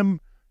was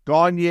him,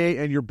 Gagne,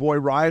 and your boy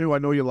Ryan, who I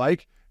know you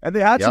like. And they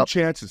had some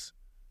chances.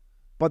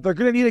 But they're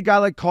going to need a guy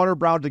like Connor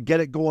Brown to get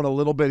it going a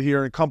little bit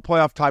here. And come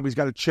playoff time, he's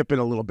got to chip in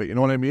a little bit. You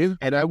know what I mean?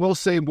 And I will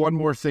say one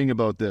more thing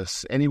about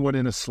this. Anyone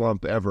in a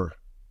slump ever,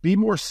 be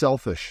more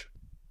selfish.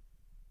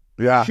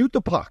 Yeah. Shoot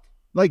the puck.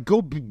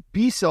 Go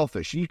be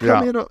selfish. You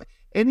come in,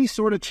 any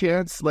sort of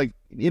chance,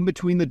 in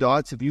between the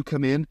dots, if you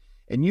come in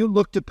and you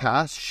look to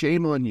pass,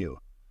 shame on you.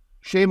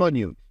 Shame on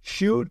you.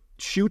 Shoot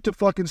to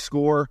fucking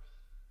score.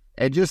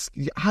 And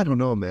I don't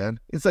know, man.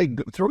 It's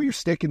throw your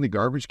stick in the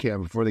garbage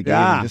can before the game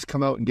and just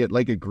come out and get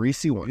a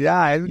greasy one.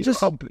 Yeah, and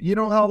you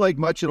know how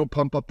much it'll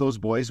pump up those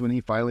boys when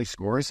he finally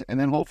scores, and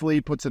then hopefully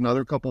he puts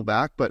another couple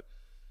back. But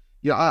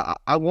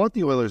I want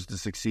the Oilers to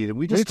succeed, and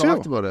we just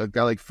talked about it. A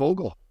guy like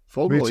Fogle,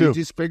 he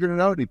just figured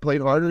it out. He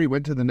played harder. He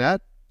went to the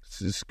net.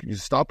 You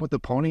stop with the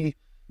pony,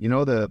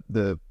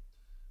 the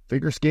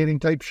figure skating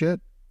type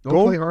shit.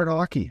 Go play hard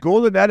hockey. Go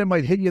to the net, and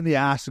might hit you in the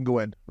ass and go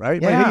in,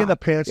 right? Might hit you in the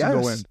pants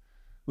and go in.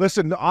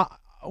 Listen,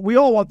 we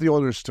all want the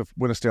Oilers to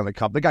win a Stanley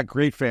Cup. They got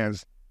great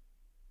fans.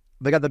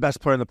 They got the best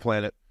player on the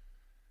planet.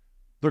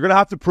 They're going to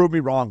have to prove me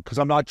wrong because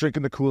I'm not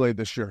drinking the Kool-Aid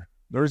this year.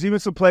 There was even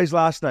some plays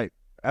last night.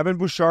 Evan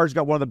Bouchard's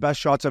got one of the best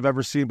shots I've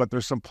ever seen, but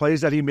there's some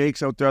plays that he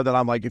makes out there that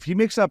I'm like, if he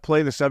makes that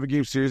play in the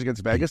 7-game series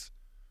against Vegas,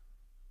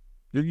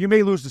 you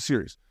may lose the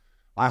series.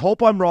 I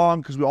hope I'm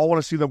wrong because we all want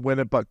to see them win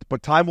it, but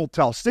time will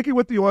tell. Sticking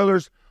with the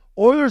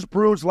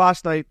Oilers-Bruins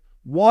last night,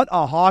 what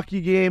a hockey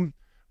game.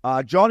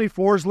 Johnny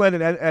Forsland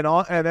and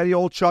Eddie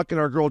Olchuk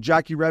and our girl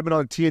Jackie Redmond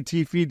on the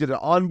TNT feed did an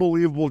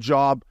unbelievable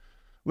job.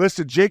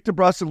 Listen, Jake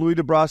DeBrusk and Louis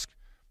DeBrusk,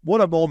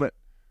 what a moment.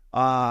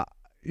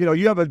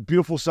 You have a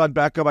beautiful son,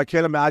 Beckham. I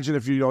can't imagine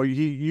if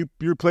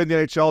you played in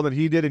the NHL than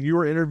he did, and you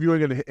were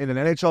interviewing in an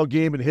NHL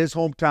game in his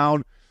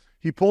hometown.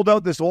 He pulled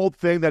out this old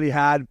thing that he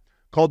had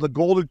called the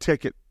golden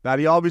ticket that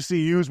he obviously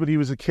used when he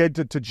was a kid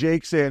to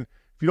Jake, saying,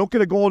 if you don't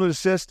get a goal and an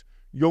assist,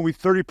 you owe me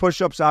 30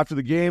 push-ups after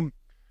the game.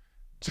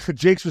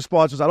 Jake's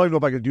response was, I don't even know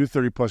if I can do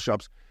 30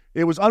 push-ups.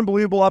 It was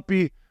unbelievable,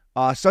 Uppy.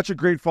 Such a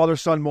great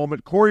father-son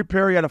moment. Corey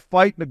Perry had a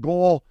fight and a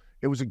goal.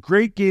 It was a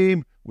great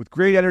game with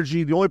great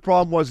energy. The only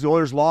problem was the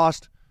Oilers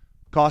lost.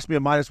 Cost me a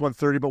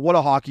 -130, but what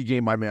a hockey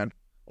game, my man.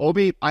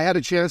 Obi, I had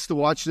a chance to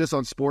watch this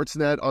on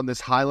Sportsnet on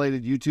this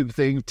highlighted YouTube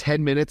thing,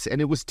 10 minutes, and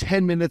it was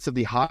 10 minutes of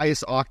the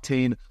highest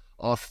octane,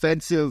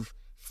 offensive,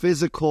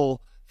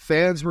 physical.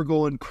 Fans were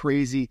going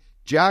crazy.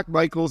 Jack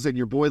Michaels and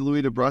your boy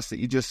Louis DeBrusk that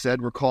you just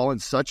said were calling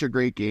such a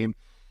great game.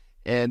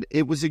 And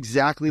it was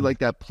exactly like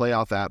that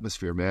playoff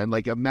atmosphere, man.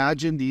 Like,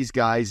 imagine these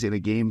guys in a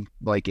game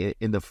like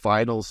in the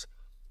finals.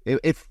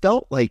 It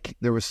felt like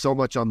there was so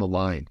much on the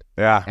line.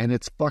 Yeah. And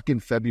it's fucking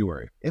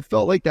February. It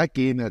felt like that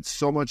game had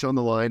so much on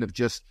the line of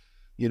just,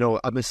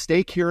 a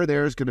mistake here or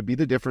there is going to be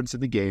the difference in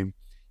the game.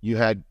 You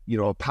had,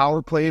 a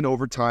power play in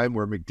overtime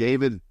where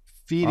McDavid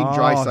feeding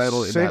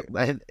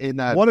Draisaitl in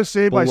that. What a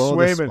save by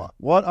Swayman.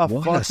 What a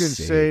fucking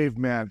save,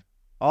 man.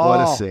 Oh,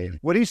 what a save.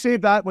 When he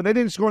saved that, when they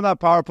didn't score in that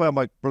power play, I'm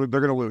like, they're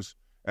going to lose.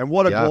 And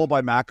what a goal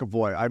by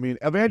McAvoy. I mean,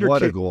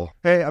 What a goal.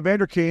 Hey,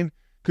 Evander Kane,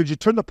 could you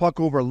turn the puck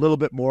over a little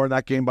bit more in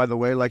that game, by the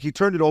way? Like, he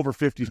turned it over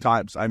 50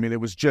 times. I mean,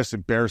 it was just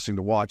embarrassing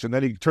to watch. And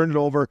then he turned it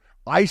over,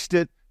 iced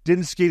it,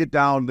 didn't skate it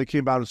down. They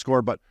came out and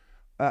scored. But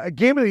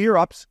game of the year,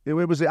 Ups. It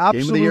was the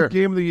absolute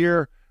game of the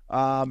year.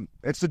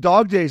 It's the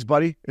dog days,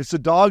 buddy. It's the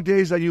dog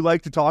days that you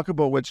like to talk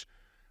about, which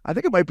I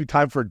think it might be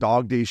time for a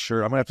dog days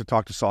shirt. I'm going to have to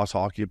talk to Sauce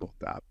Hockey about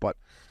that. But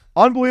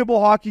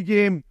unbelievable hockey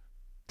game.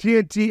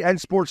 TNT and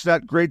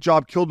Sportsnet, great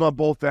job. Killed on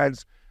both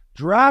ends.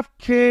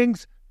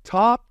 DraftKings,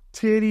 top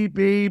titty,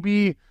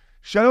 baby.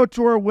 Shout out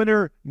to our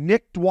winner,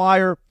 Nick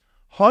Dwyer,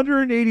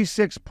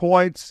 186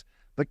 points.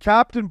 The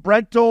captain,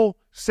 Brento,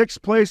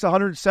 6th place,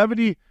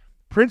 170.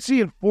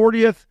 Princey in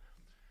 40th.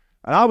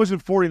 And I was in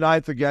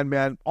 49th again,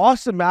 man.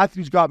 Austin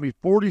Matthews got me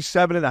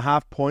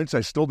 47.5 points.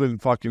 I still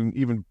didn't fucking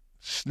even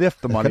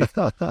sniff the money.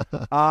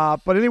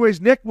 But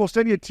anyways, Nick, we'll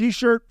send you a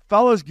T-shirt.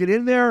 Fellas, get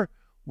in there.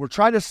 We're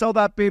trying to sell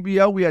that baby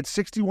out. We had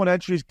 61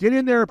 entries. Get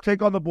in there,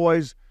 take on the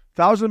boys.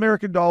 $1,000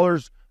 American.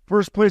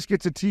 First place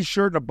gets a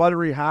T-shirt and a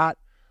buttery hat.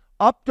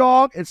 Up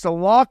dog, it's the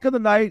lock of the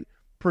night,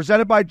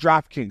 presented by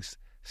DraftKings.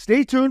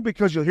 Stay tuned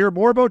because you'll hear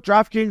more about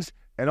DraftKings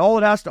and all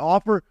it has to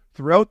offer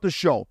throughout the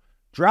show.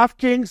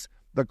 DraftKings,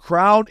 the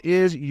crown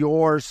is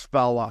yours,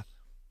 fella.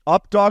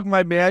 Up dog,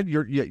 my man,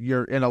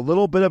 you're in a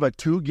little bit of a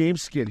 2-game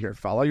skid here,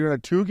 fella. You're in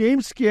a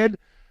 2-game skid.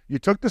 You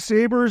took the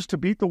Sabres to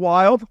beat the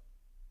Wild,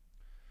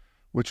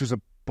 which was a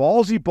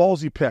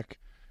ballsy pick.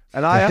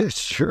 And I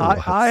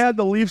had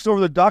the Leafs over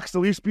the Ducks. The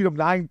Leafs beat them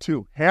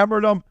 9-2.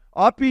 Hammered them.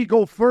 Uppy,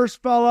 go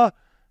first, fella.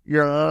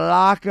 Your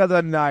lock of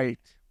the night.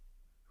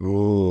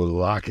 Ooh,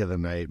 lock of the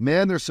night.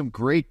 Man, there's some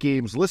great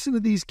games. Listen to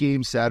these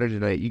games Saturday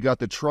night. You got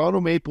the Toronto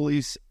Maple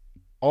Leafs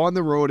on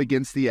the road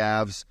against the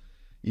Avs.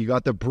 You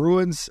got the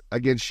Bruins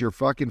against your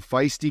fucking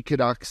feisty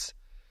Canucks.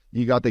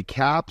 You got the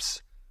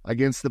Caps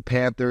against the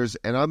Panthers.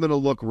 And I'm going to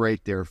look right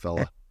there,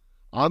 fella.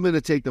 I'm going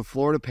to take the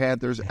Florida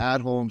Panthers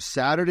at home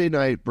Saturday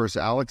night versus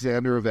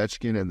Alexander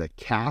Ovechkin and the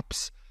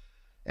Caps.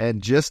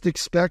 And just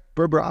expect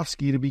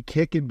Bobrovsky to be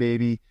kicking,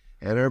 baby.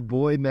 And our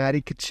boy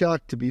Matty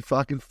Tkachuk to be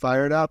fucking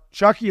fired up.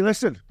 Chucky,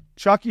 listen.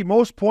 Chucky,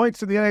 most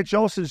points in the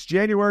NHL since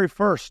January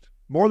 1st.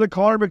 More than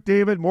Connor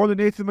McDavid, more than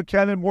Nathan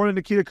McKinnon, more than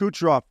Nikita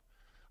Kucherov.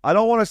 I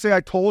don't want to say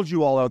I told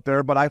you all out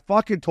there, but I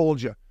fucking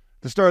told you. At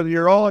the start of the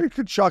year, oh,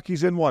 Tkachuk,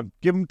 he's in one.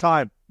 Give him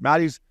time.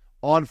 Matty's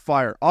on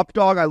fire. Up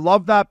dog, I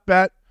love that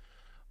bet.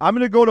 I'm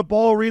going to go to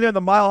Ball Arena in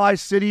the Mile High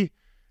City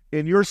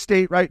in your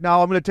state right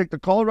now. I'm going to take the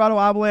Colorado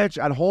Avalanche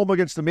at home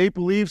against the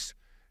Maple Leafs.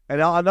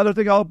 And another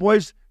thing,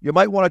 boys, you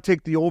might want to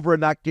take the over in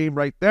that game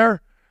right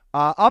there.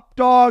 Up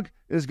dog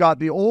has got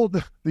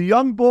the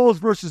young Bulls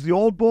versus the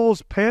old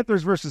Bulls,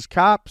 Panthers versus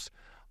Caps.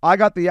 I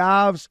got the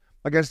Avs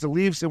against the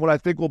Leafs in what I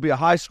think will be a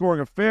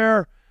high-scoring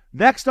affair.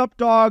 Next up,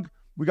 dog,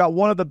 we got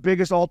one of the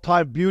biggest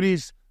all-time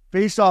beauties,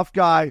 face-off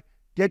guy.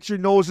 Get your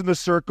nose in the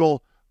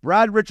circle.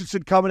 Brad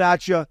Richardson coming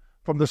at you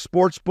from the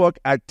Sportsbook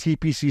at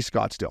TPC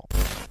Scottsdale.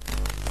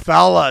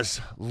 Fellas,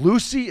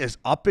 Lucy is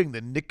upping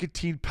the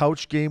nicotine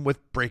pouch game with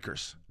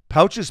Breakers.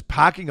 Pouches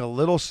packing a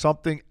little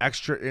something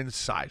extra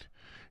inside.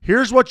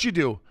 Here's what you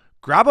do.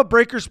 Grab a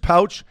Breakers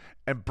pouch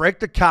and break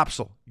the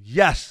capsule.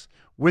 Yes,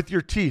 with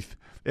your teeth.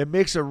 It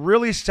makes a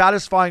really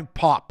satisfying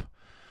pop.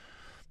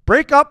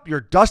 Break up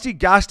your dusty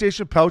gas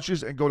station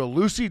pouches and go to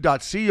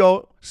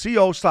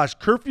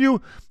lucy.co/curfew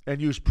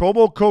and use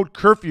promo code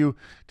curfew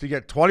to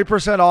get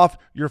 20% off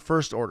your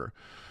first order.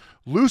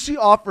 Lucy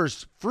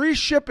offers free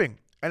shipping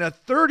and a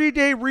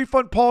 30-day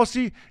refund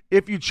policy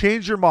if you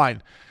change your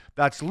mind.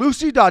 That's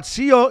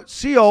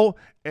lucy.co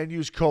and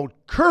use code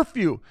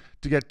curfew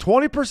to get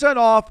 20%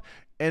 off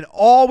and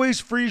always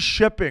free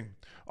shipping.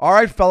 All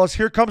right, fellas,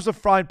 here comes the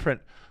fine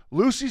print.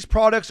 Lucy's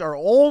products are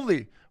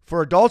only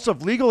for adults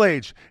of legal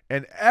age,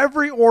 and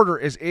every order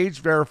is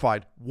age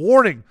verified.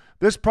 Warning,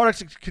 this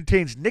product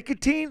contains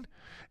nicotine,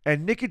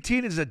 and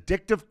nicotine is an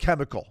addictive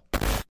chemical.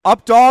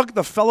 Up dog,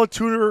 the fella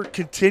tuner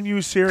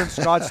continues here in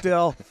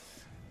Scottsdale,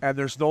 and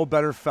there's no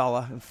better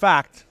fella. In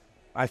fact,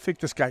 I think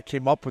this guy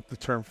came up with the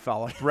term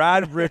fella.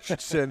 Brad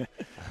Richardson.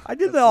 I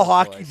did the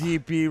hockey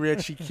DP,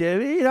 Richie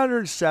kid.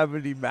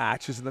 870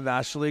 matches in the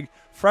National League.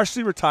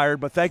 Freshly retired,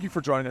 but thank you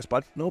for joining us,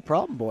 bud. No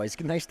problem, boys.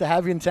 Nice to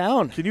have you in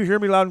town. Can you hear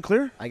me loud and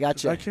clear? I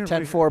got you.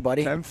 10-4,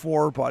 buddy.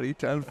 10-4, buddy.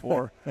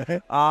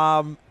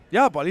 10-4.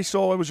 Yeah, buddy.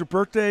 So it was your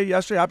birthday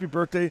yesterday. Happy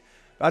birthday.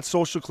 That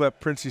social clip,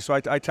 Princey. So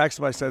I texted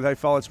him. I said, hey,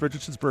 fella, it's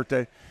Richardson's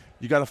birthday.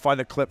 You got to find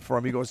a clip for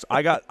him. He goes,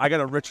 I got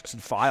a Richardson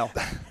file.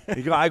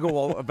 I go,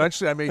 well,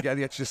 eventually I may get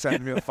you to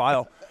send me the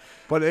file.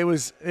 But it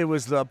was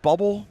the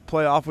bubble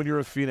playoff when you were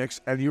with Phoenix,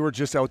 and you were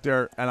just out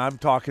there, and I'm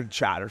talking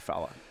chatter,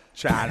 fella.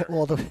 Chatter.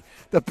 Well,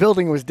 the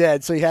building was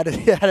dead, so you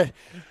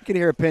could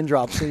hear a pin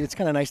drop. So it's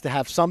kind of nice to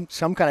have some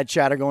kind of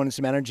chatter going and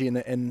some energy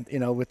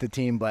with the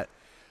team. But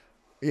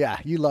yeah,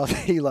 you love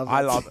it.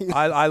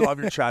 I love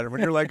your chatter.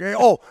 When you're like, hey,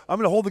 I'm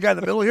going to hold the guy in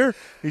the middle here.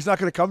 He's not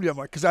going to come to you. I'm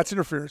like, because that's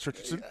interference,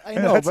 Richardson. I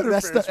know, but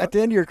at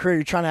the end of your career,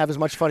 you're trying to have as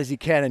much fun as you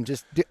can and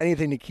just do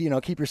anything to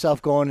keep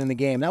yourself going in the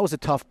game. That was a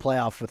tough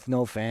playoff with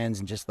no fans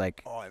and just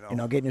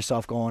getting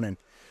yourself going, and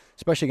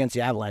especially against the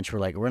Avalanche,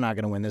 we're not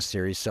going to win this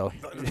series. So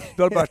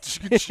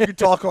you can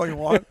talk all you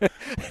want,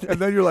 and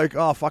then you're like,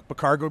 oh fuck,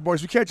 Makar go,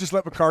 boys. We can't just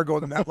let Makar go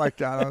in the net like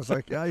that. I was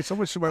like, yeah,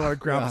 someone might want to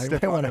ground a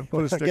stick on him,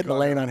 put a stick get in the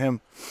lane on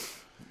him.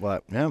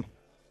 What? Yeah.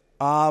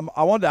 I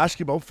wanted to ask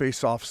you about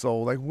face-offs, though.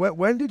 Like,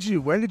 when did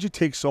you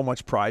take so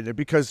much pride in it?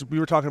 Because we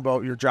were talking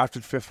about you're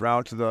drafted 5th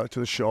round to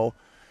the show,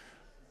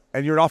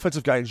 and you're an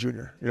offensive guy in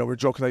junior. You know, we're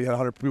joking that you had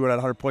 100. We would have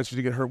 100 points if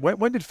you didn't get hurt.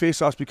 When did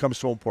face-offs become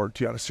so important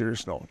to you on a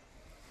serious note?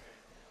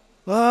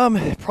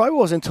 It probably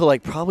wasn't until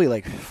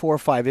probably 4 or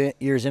 5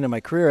 years into my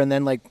career, and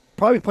then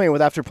after playing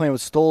with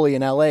Stoli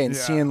in LA and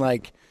seeing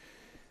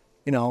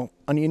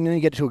and then you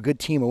get to a good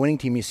team, a winning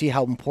team, you see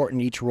how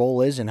important each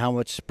role is and how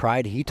much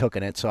pride he took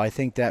in it. So I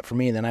think that for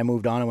me, and then I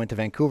moved on and went to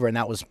Vancouver, and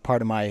that was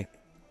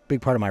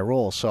big part of my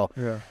role. So,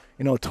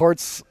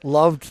 Torts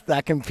loved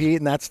that compete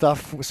and that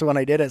stuff. So when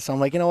I did it, so I'm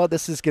like, you know what,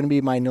 this is going to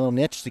be my little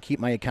niche to keep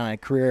my kind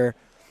of career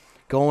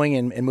going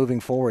and moving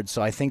forward.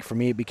 So I think for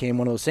me, it became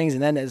one of those things.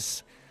 And then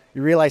as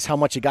you realize how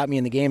much it got me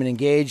in the game and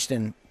engaged,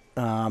 and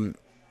I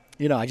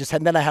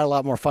had a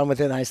lot more fun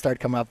with it, and I started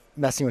coming up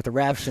messing with the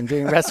refs and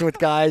messing with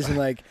guys, and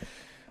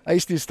I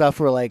used to do stuff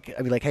where I'd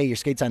be like, hey, your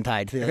skate's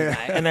untied,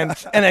 and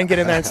then get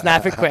in there and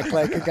snap it quick.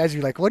 Guys would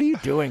be like, what are you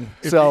doing?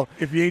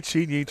 If you ain't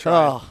cheating, you ain't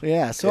trying. Oh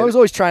yeah, so I was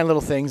always trying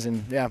little things,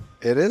 and yeah,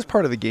 it is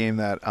part of the game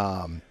that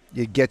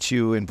it gets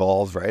you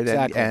involved, right?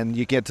 Exactly. And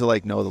you get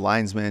to know the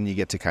linesmen, you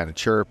get to kind of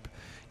chirp.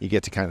 You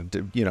get to kind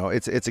of,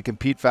 it's a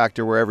compete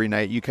factor where every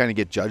night you kind of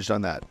get judged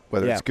on that,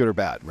 whether it's good or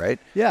bad, right?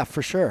 Yeah,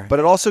 for sure. But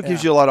it also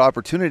gives you a lot of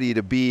opportunity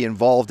to be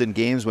involved in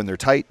games when they're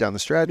tight down the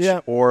stretch,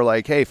 or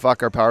hey,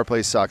 fuck, our power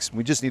play sucks.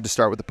 We just need to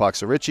start with the puck.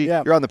 So Richie,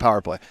 you're on the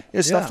power play.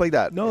 Stuff like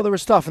that. No, there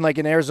was stuff. And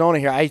in Arizona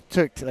here, I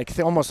took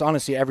almost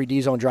honestly every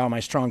D zone draw on my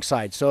strong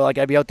side. So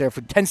I'd be out there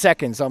for 10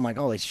 seconds. I'm like,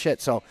 holy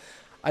shit. So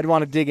I'd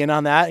want to dig in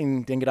on that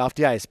and then get off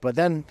the ice. But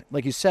then,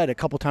 like you said, a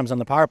couple times on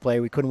the power play,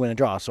 we couldn't win a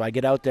draw. So I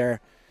get out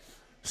there.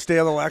 Stay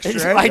a little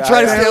extra. I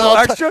try to stay a little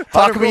extra.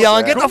 Talk to me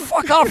yelling, get the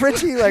fuck off,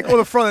 Richie. Go to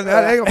the front of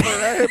that.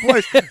 Hey,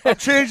 boys, I'm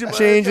changing.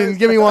 Changing.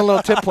 Give me one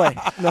little tip play.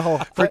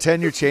 No.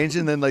 Pretend you're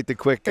changing, then the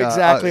quick.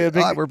 Exactly.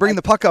 We're bringing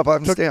the puck up.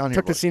 I'm staying on here.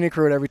 Took the scenic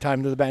route every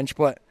time to the bench.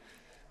 But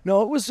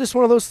no, it was just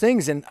one of those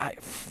things. And I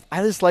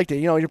just liked it.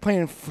 You're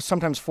playing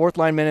sometimes 4th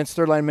line minutes,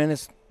 3rd line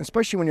minutes,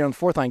 especially when you're on the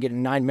 4th line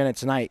getting 9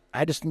 minutes a night.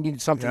 I just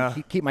needed something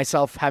to keep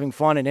myself having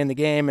fun and in the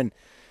game.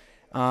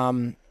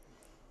 And,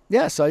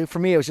 so for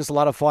me, it was just a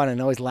lot of fun,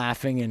 and always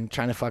laughing and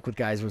trying to fuck with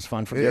guys was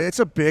fun for me. It's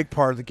a big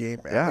part of the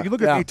game, man. Yeah. You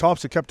look at Nate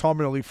Thompson, kept Tom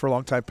in the league for a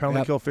long time,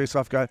 penalty kill,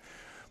 face-off guy.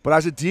 But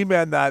as a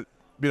D-man that,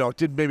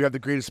 didn't maybe have the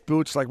greatest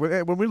boots,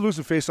 when we lose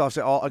the face-offs,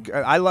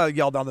 I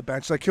yell down the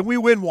bench, can we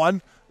win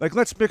one?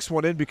 Let's mix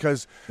one in,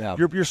 because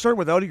you're starting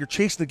without it. You're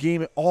chasing the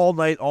game all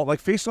night.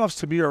 Face-offs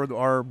to me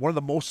are one of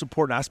the most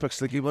important aspects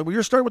of the game. When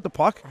you're starting with the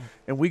puck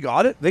and we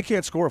got it, they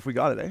can't score if we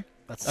got it, eh?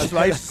 That's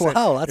what I used to say.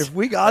 Wow, if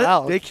we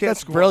got it, they can't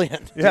score.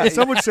 Brilliant. Yeah,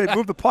 someone would say,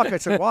 move the puck. I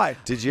said, why?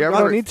 Did you ever?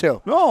 I don't need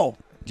to. No.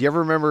 Do you ever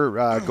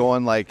remember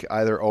going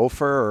either 0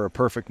 for or a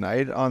perfect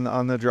night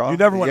on the draw? You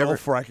never went 0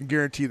 for, I can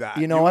guarantee that.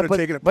 You know what? But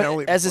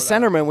as a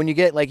centerman, when you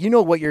get,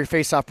 what your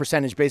face-off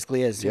percentage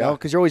basically is, you know?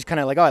 Because you're always kind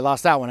of I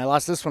lost that one. I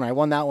lost this one. I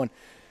won that one.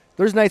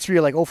 There's nights where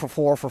you're 0 for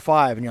 4, 0 for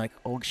 5, and you're like,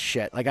 oh,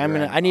 shit.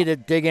 I need to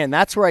dig in.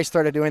 That's where I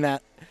started doing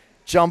that.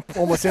 Jump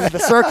almost into the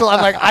circle.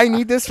 I'm like, I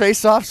need this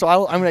face-off, so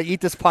I'm going to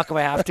eat this puck if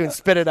I have to and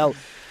spit it out.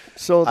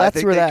 So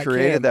that's where that they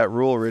created that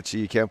rule, Richie.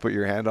 You can't put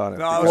your hand on it.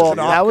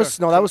 Stoli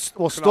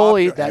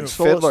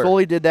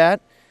did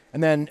that.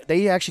 And then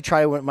they actually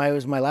tried when it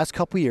was my last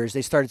couple of years.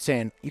 They started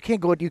saying you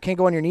can't go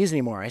on your knees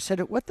anymore. I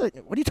said, what are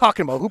you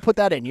talking about? Who put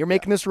that in? You're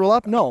making this rule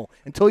up? No.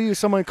 Until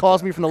someone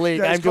calls me from the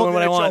league, I'm doing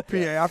what I want.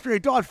 After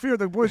Don Fear,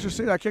 the boys are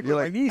saying I can't go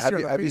on my knees.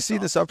 Have you seen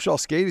this Upshaw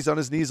skate? He's on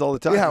his knees all the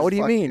time. Yeah. What do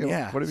you mean?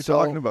 Yeah. What are we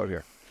talking about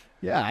here?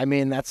 Yeah, I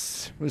mean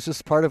it was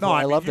just part of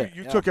I loved it.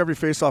 You took every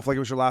face-off like it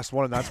was your last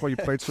one, and that's why you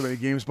played so many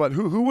games. But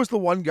who was the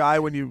one guy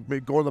when you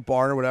go to the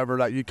barn or whatever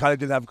that you kind of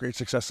didn't have great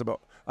success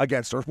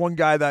against, or one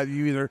guy that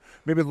you either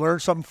maybe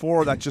learned something for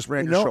or that just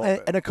ran your show?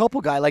 And a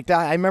couple guys like that.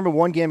 I remember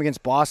one game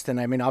against Boston.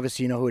 I mean,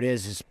 obviously you know who it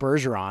is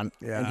Bergeron.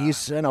 Yeah. And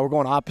he's we're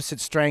going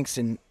opposite strengths,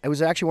 and it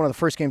was actually one of the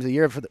first games of the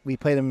year we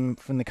played him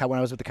when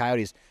I was with the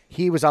Coyotes.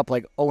 He was up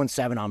like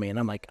 0-7 on me, and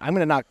I'm like, I'm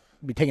gonna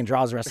be taking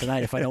draws the rest of the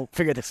night if I don't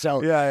figure this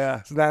out.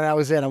 Yeah. So that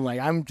was it. I'm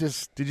like,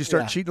 Did you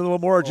start cheating a little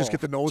more, or just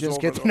get the nose over?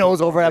 Just get the nose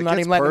over. I'm not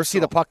even letting see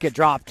the puck get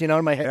dropped. You know,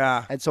 in my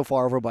head so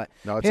far over. But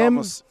no,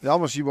 it's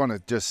almost you want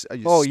to just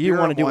you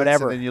want to do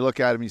whatever. And then you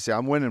look at him, and you say,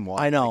 I'm winning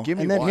one. I know. Like, give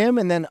me and then one. him,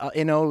 and then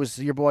it was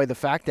your boy, the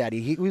Fact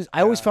Daddy.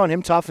 I always found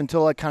him tough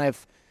until I kind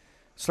of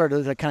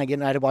started to kind of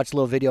get. I had to watch a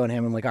little video on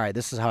him. I'm like, all right,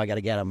 this is how I got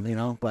to get him. You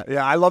know, but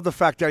yeah, I love the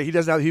fact that he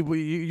doesn't. You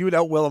would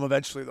outwill him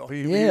eventually, though.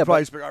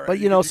 But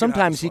you know,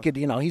 sometimes he could.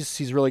 You know,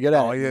 he's really good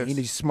at it.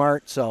 He's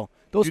smart. So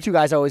those two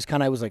guys, I always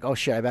kind of was like, oh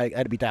shit, I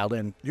had to be dialed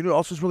in. You know, who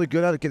else was really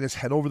good at it, getting his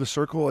head over the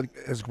circle,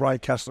 is Ryan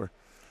Kessler.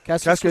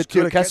 Kessler's good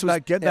too.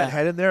 Getting that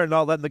head in there and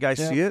not letting the guy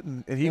see it,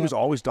 and he was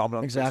always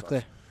dominant.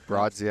 Exactly.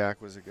 Brodziak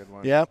was a good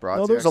one. Yeah.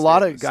 There's a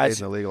lot of guys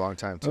in the league a long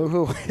time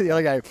too. The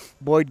other guy,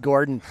 Boyd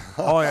Gordon.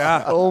 Oh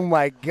yeah. Oh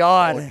my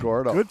God. Boyd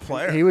Gordon. Good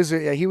player. He was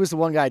the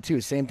one guy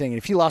too. Same thing.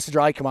 If he lost a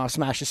draw, he'd come off,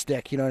 smash his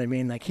stick. You know what I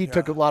mean? Like he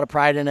took a lot of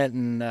pride in it,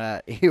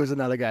 and he was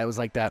another guy who was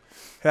like that.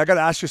 Hey, I got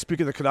to ask you.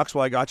 Speaking of the Canucks,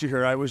 while I got you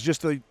here, I was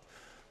just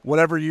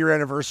whatever year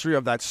anniversary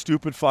of that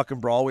stupid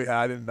fucking brawl we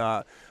had, and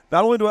not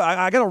only do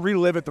I got to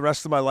relive it the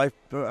rest of my life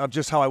of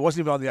just how I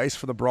wasn't even on the ice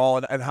for the brawl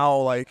and how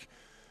like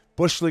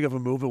bush league of a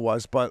move it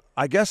was. But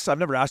I guess I've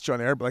never asked you on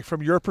air, but like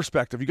from your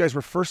perspective, you guys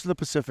were first in the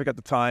Pacific at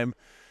the time.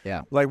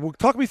 Yeah. Like,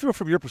 talk me through it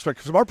from your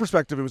perspective. From our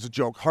perspective, it was a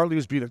joke. Harley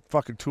was being a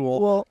fucking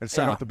tool and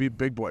setting up the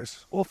big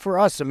boys. Well, for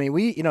us, I mean,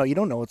 you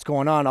don't know what's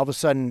going on. All of a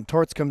sudden,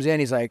 Torts comes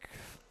in. He's like,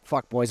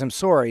 "Fuck, boys, I'm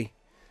sorry.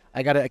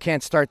 I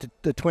can't start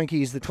the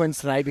Twinkies, the Twins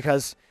tonight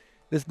because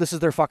this is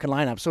their fucking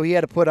lineup." So he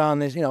had to put on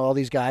this, all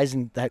these guys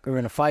and that were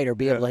in a fight or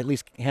be able to at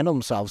least handle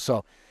themselves.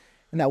 So.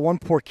 And that one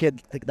poor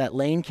kid, that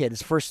Lane kid,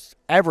 his first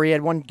ever, he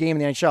had one game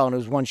in the NHL, and it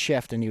was one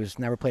shift, and he was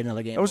never played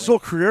another game. That was his whole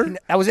career?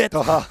 That was it.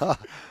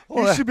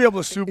 He should be able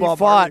to sue Bob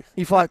Marley.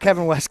 He fought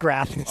Kevin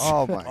Westgrath.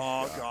 Oh, my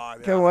God.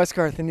 Yeah. Kevin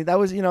Westgrath, and that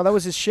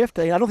was his shift.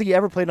 I don't think he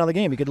ever played another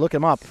game. You could look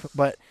him up.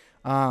 But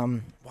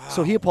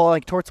so he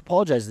Torts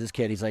apologized to this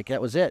kid. He's like, that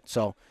was it.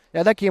 So,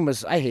 yeah, that game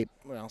was,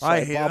 Bob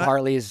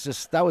Hartley is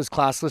just, that was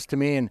classless to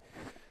me, and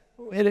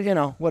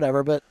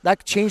whatever. But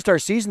that changed our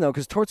season, though,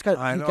 because Torts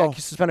got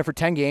suspended for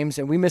 10 games,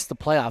 and we missed the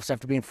playoffs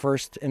after being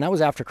first, and that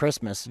was after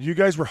Christmas. You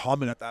guys were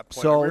humming at that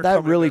point. So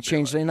that really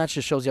changed, and that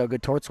just shows you how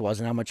good Torts was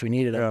and how much we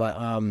needed it.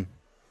 But,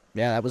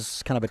 that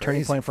was kind of a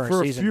turning point for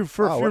our season.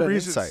 For a few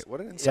reasons.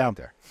 What an insight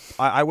there.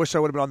 I wish I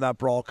would have been on that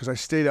brawl because I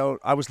stayed out.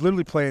 I was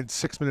literally playing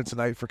 6 minutes a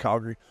night for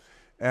Calgary.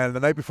 And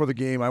the night before the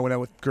game, I went out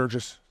with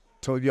Gurgis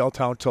till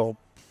Yelltown till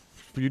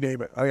you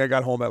name it. I think I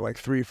got home at like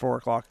 3, 4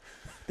 o'clock.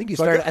 I think you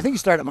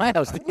started at my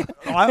house, didn't you?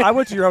 I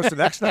went to your house the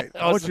next night.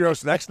 I went to your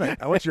house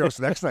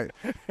the next night.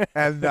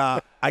 And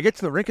I get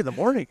to the rink in the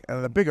morning,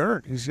 and the big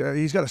Ern, he's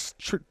got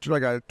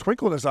a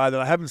twinkle in his eye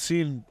that I haven't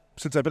seen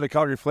since I've been to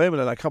Calgary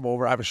Flamin'. And I come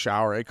over, I have a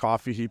shower,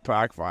 coffee, heat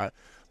pack, fine. I'm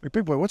like,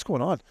 big boy, what's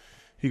going on?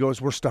 He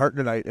goes, we're starting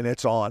tonight, and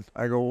it's on.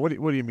 I go, what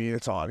do you mean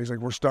it's on? He's like,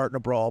 we're starting a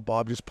brawl.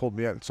 Bob just pulled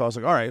me in. So I was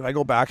like, all right. I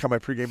go back on my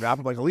pregame nap.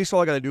 I'm like, at least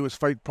all I got to do is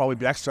fight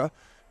probably extra,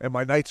 and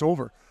my night's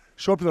over.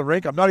 Show up to the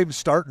rink. I'm not even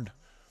starting.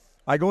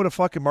 I go to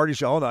fucking Marty's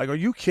yelling. I go,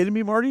 you kidding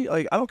me, Marty?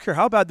 Like, I don't care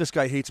how bad this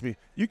guy hates me.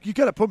 You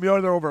got to put me out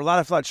there over a lot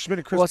of flat Schmidt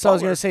and Chris Butler. Well, I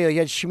was going to say, you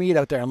had Schmidt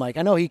out there. I'm like,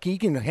 I know he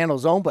can handle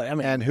his own, but I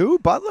mean. And who?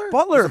 Butler?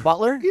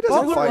 Butler? He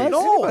doesn't fight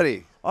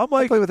anybody. I'm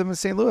like, I play with him in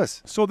St.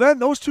 Louis. So then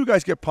those two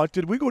guys get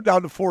punted. We go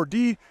down to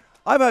 4D.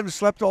 I haven't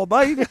slept all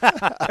night.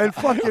 And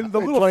fucking the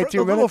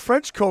little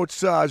French coach,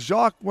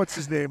 Jacques, what's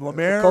his name?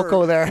 Lemaire?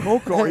 Coco there.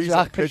 Coco, he's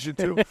a pigeon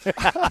too.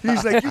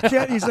 He's like,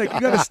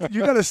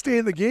 you gotta stay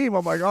in the game.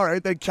 I'm like, all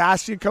right. Then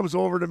Cassian comes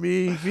over to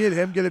me. Me and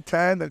him get a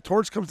 10. Then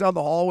Torch comes down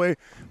the hallway.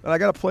 And I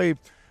gotta play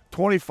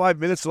 25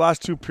 minutes the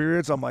last 2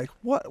 periods. I'm like,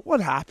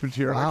 what happened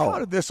here? Wow. Like, how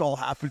did this all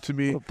happen to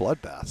me? What a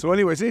bloodbath. So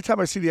anyways, anytime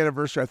I see the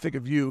anniversary, I think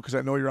of you because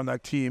I know you're on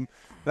that team.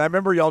 And I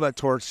remember yelling at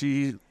Torch.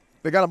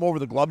 They got him over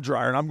the glove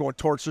dryer, and I'm going,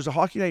 Torch, there's a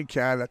hockey night in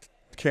Canada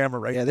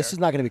camera right there. Yeah, this is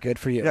not going to be good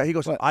for you. Yeah, he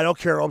goes, I don't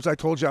care, Obes. I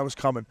told you I was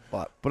coming.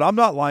 But I'm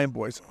not lying,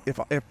 boys. If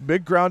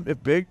Big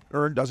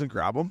Ern doesn't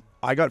grab him,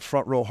 I got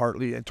front row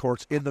Hartley and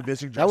Torch in the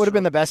visiting dressing room. That would have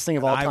been the best thing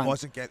of all time. I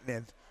wasn't getting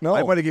in. No.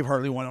 I might have gave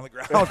Hartley one on the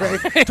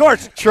ground.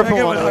 Torch!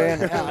 Triple one away.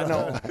 Yeah, I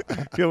know.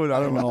 I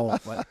don't know.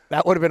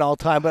 That would have been all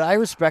time. But I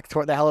respect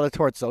the hell out of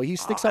Torch, though. He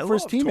sticks up for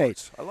his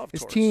teammates. I love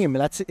his team.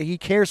 He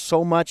cares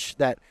so much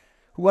that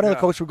what other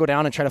coach would go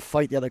down and try to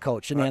fight the other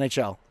coach in the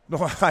NHL? No,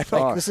 I know.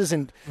 Like, this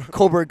isn't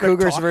Coburg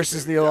Cougars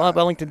versus the old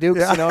Wellington Dukes.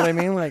 Yeah. You know what I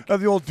mean? Like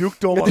the old Duke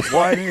Dome on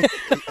Friday.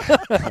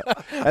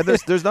 And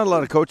there's not a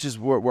lot of coaches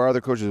where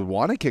other coaches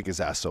want to kick his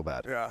ass so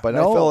bad. Yeah. But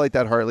No. I felt like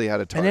that Hartley had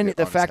a target. and then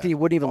the on his fact that head. he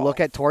wouldn't even look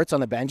at Torts on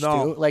the bench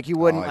No. too. Like he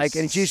wouldn't Oh, like,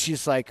 and she's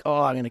just like,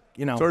 oh, I'm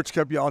gonna, Torch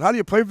kept yelling, "How do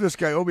you play for this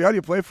guy, Obi? How do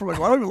you play for him?"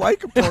 Like, I don't even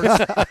like him, Torch.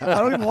 I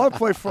don't even want to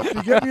play for him. Can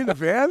you get me in the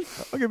van?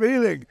 I'll give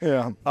anything.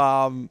 Yeah.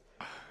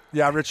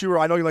 Yeah, Rich,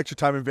 I know you liked your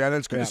time in Van.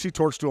 It's good to see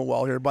Torch doing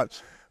well here,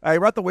 but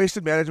we're at the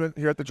Wasted Management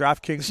here at the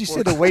DraftKings. You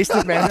said the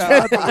Wasted Management.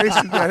 Yeah, at the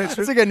Wasted Management.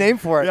 That's a good name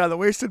for it. Yeah, the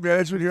Wasted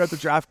Management here at the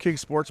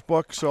DraftKings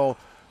Sportsbook. So,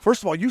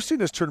 first of all, you've seen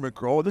this tournament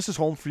grow. This is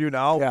home for you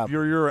now. Yeah.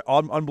 You're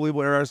an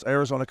unbelievable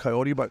Arizona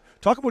Coyote, but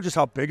talk about just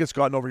how big it's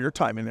gotten over your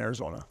time in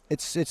Arizona.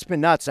 It's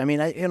been nuts. I mean,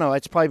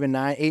 it's probably been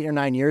 8 or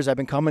 9 years I've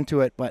been coming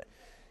to it, but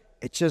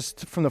it's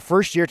just from the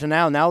first year to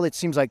now it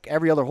seems like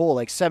every other hole,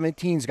 like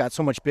 17's got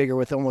so much bigger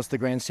with almost the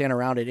grandstand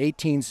around it.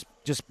 18's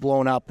just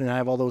blown up, and I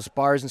have all those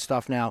bars and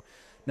stuff now.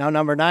 Now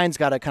number 9's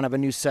got a kind of a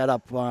new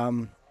setup.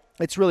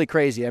 It's really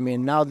crazy. I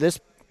mean, now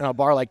this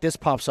bar like this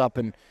pops up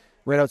and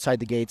right outside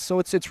the gates, so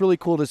it's really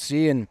cool to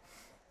see. And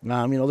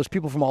there's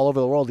people from all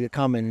over the world that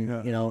come and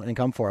and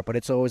come for it. But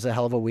it's always a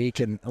hell of a week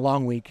and a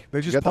long week.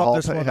 They just popped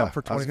this one up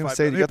for $25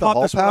 million. They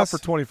popped this one up for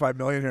 $25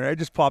 million here. They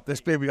just popped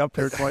this baby up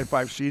here,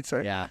 25 sheets.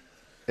 Yeah.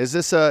 Is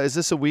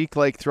this a week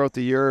like throughout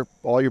the year?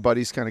 All your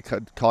buddies kind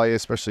of call you,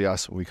 especially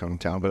us when we come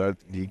to town. But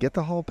do you get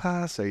the hall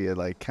pass? Are you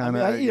like kind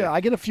of? I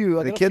get a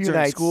few. The kids are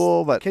in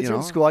school, but kids are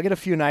in school. I get a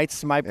few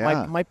nights.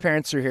 My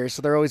parents are here,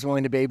 so they're always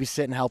willing to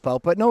babysit and help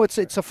out. But no, it's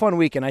a fun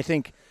week, and I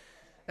think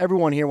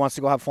everyone here wants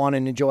to go have fun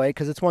and enjoy it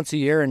because it's once a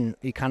year, and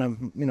you kind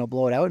of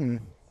blow it out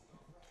and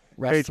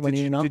rest when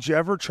you know. Did you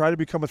ever try to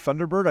become a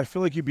Thunderbird? I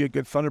feel like you'd be a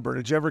good Thunderbird.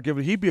 Did you ever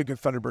he'd be a good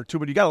Thunderbird too,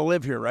 but you got to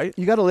live here, right?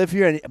 You got to live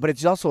here, but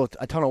it's also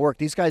a ton of work.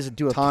 These guys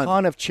do a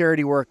ton of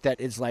charity work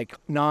that is like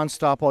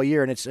nonstop all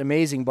year, and it's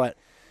amazing. But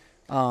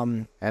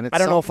and I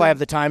don't know if I have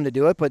the time to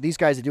do it, but these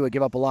guys that do it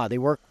give up a lot. They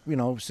work,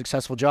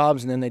 successful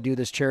jobs, and then they do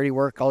this charity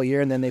work all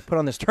year, and then they put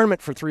on this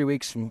tournament for 3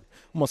 weeks and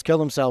almost kill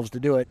themselves to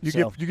do it.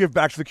 You give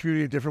back to the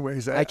community in different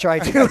ways. I try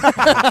to.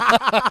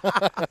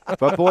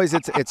 But boys,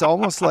 it's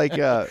almost like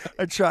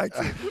I try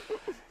to.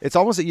 It's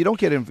almost that you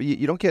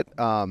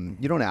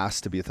don't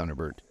ask to be a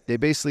Thunderbird. They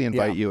basically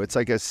invite you. It's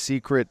like a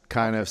secret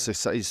kind of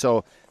society.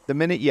 So the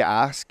minute you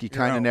ask, you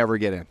kind of never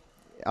get in.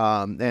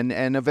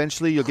 And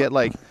eventually you'll get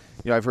like,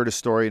 I've heard a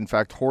story. In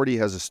fact, Horty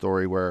has a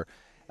story where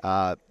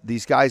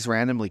these guys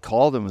randomly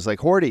called him. It was like,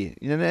 Horty,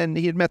 and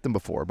he had met them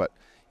before, but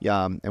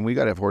and we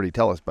got to have Horty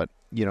tell us, but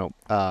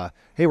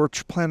hey, we're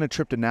planning a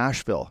trip to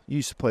Nashville. You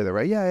used to play there,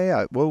 right?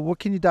 Yeah. Well, what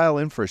can you dial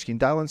in first? Can you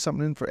dial in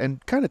something in for?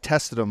 And kind of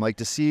tested him, like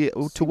to see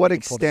to what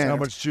extent, how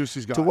much juice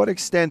he's got. To what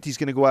extent he's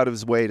going to go out of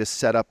his way to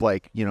set up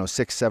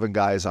 6-7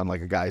 guys on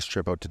like a guy's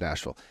trip out to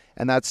Nashville.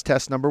 And that's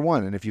test number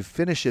 1. And if you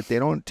finish it, they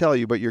don't tell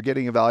you, but you're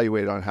getting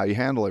evaluated on how you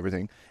handle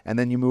everything. And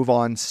then you move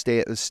on, stay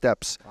at the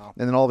steps. Wow.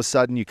 And then all of a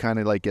sudden you kind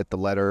of like get the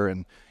letter,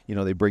 and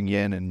they bring you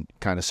in and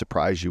kind of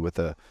surprise you with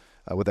a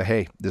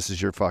hey, this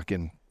is your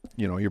fucking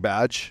your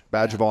badge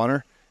of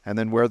honor, and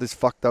then wear this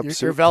fucked up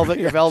suit. Your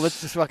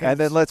velvet's just fucking. And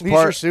then let's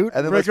suit.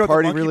 And then let's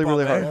party really,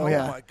 really hard. Oh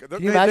yeah. My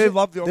God. They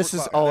love the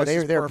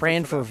overclock. They're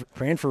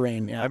praying for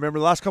rain. Yeah. I remember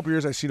the last couple of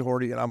years I seen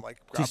Horty, and I'm like,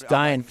 he's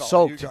dying,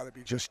 soaked. You got to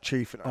be just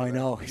chafing. I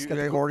know. He's got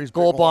Horty's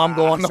gold bomb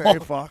going on.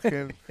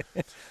 Fucking.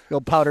 Go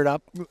powdered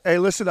up. Hey,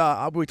 listen,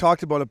 we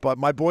talked about it, but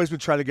my boy's been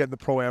trying to get in the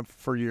Pro-Am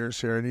for years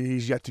here, and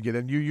he's yet to get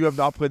in. You have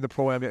not played in the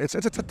Pro-Am yet. It's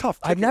a tough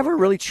ticket. I've never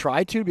really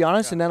tried to be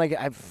honest, and then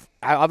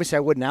obviously I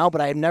would now, but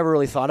I've never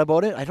really thought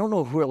about it. I don't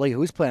know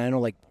who's playing. I know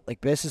like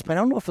Biss is playing.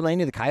 I don't know if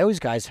any of the Coyotes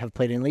guys have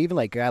played in. Even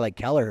like a guy like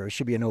Keller, it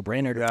should be a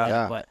no-brainer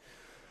to play.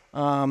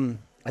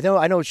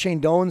 But I know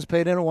Shane Doan's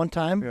played in it one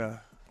time. Yeah.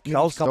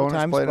 Kel's a couple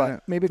times,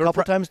 but maybe a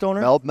couple times,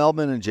 Donor.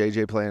 Melvin and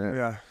JJ playing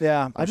it.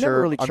 Yeah. I've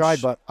never really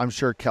tried, but I'm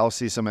sure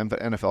Kelsey, some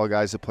NFL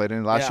guys have played in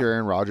it. Last year,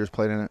 Aaron Rodgers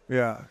played in it.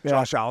 Yeah.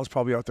 Josh Allen's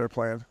probably out there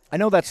playing. I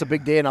know that's a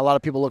big day, and a lot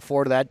of people look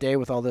forward to that day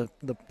with all the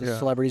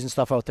celebrities and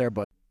stuff out there.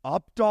 But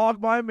up dog,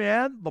 my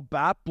man, the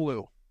Bat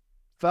Blue.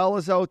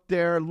 Fellas out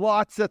there,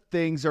 lots of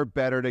things are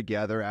better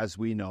together, as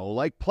we know,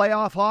 like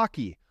playoff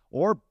hockey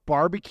or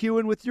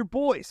barbecuing with your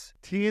boys.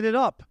 Teeing it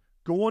up,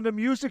 going to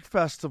music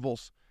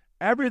festivals.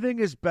 Everything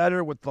is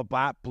better with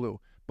Labatt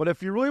Blue. But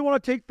if you really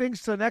want to take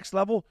things to the next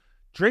level,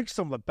 drink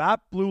some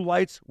Labatt Blue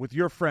Lights with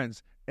your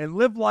friends and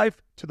live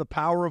life to the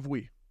power of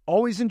we.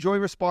 Always enjoy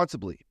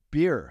responsibly.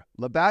 Beer,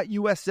 Labatt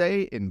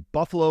USA in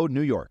Buffalo,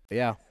 New York.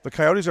 Yeah. The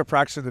Coyotes are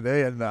practicing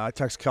today, and I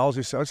text Kelsey.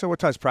 I said, what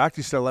time's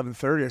practice? He said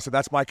 11:30. I said,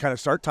 that's my kind of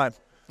start time.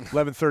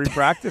 11:30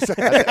 practice.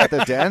 At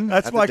the Den?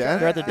 That's my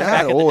They're at the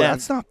Den.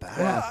 That's not bad.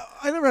 Well,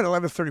 I never had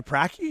 11:30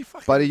 practice.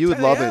 Buddy, you would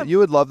love it. You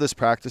would love this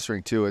practice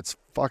ring, too. It's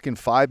fucking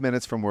 5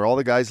 minutes from where all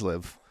the guys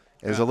live.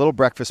 There's a little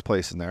breakfast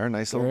place in there, a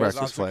nice little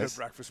breakfast place. Good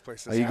breakfast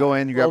place. You go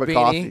in, you grab a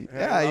coffee.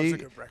 Yeah,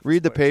 you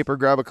read the paper,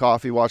 grab a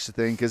coffee, watch the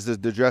thing, because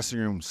the dressing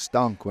room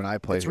stunk when I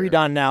played It's here.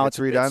 redone now. It's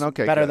redone?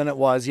 Okay, better good. than it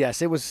was.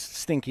 Yes, it was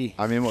stinky.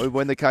 I mean,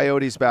 when the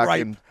Coyotes back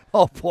in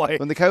Oh, boy.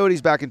 When the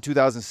Coyotes back in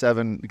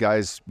 2007, the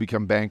guys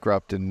become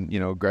bankrupt and,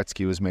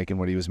 Gretzky was making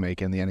what he was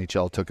making. The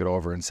NHL took it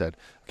over and said,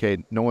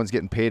 okay, no one's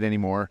getting paid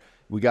anymore.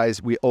 We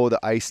owe the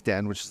ice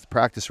den, which is the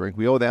practice rink.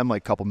 We owe them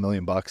like a couple $1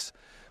 million.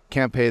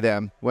 Can't pay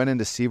them. Went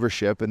into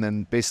receivership. And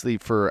then basically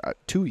for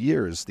 2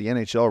 years, the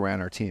NHL ran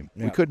our team.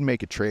 Yeah. We couldn't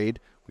make a trade.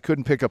 We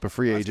couldn't pick up a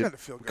free agent.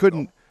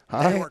 Couldn't.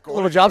 A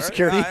little job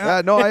security.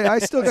 No, I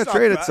still got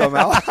traded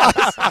somehow.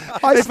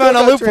 They found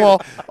a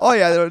loophole. Oh,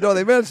 yeah. No,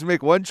 they managed to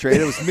make one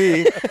trade. It was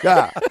me.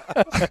 Yeah.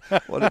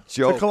 What a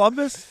joke. To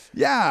Columbus?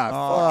 Yeah.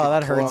 Oh,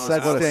 that hurts.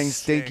 That what a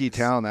stinky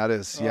town that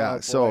is. Yeah.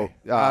 So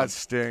that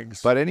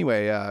stings. But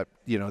anyway,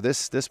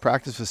 this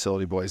practice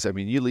facility, boys, I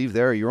mean, you leave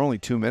there, you're only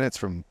 2 minutes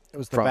from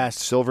best.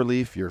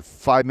 Silverleaf. You're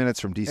 5 minutes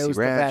from DC Ranch. It was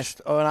the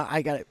best. Oh, and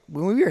I got it.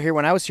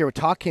 When I was here,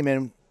 Talk came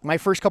in. My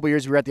first couple of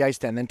years, we were at the ice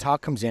den. Then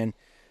Talk comes in.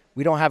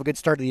 We don't have a good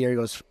start to the year. He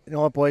goes, you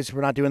know what, boys, we're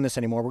not doing this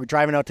anymore. We're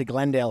driving out to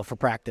Glendale for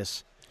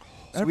practice.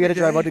 So we had to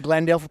drive out to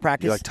Glendale for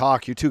practice. You're like,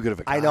 Talk, you're too good of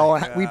a guy. I know.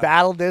 Yeah. We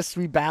battled this.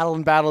 We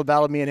battled,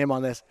 me and him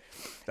on this.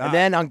 And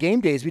then on game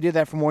days, we did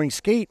that for morning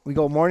skate. We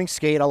go morning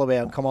skate all the way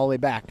out and come all the way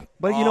back.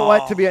 But you know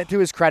what? To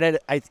his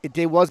credit,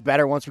 it was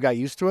better once we got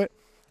used to it.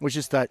 It was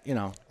just that,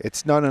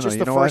 It's no. Just you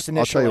the know first what?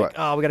 initial, I'll tell you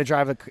what. we got to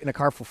drive in a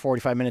car for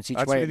 45 minutes each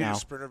way now.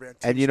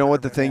 And you know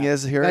what the thing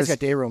is here? Guys got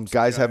day rooms.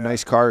 Guys have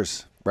nice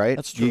cars. Right?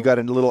 That's true. You got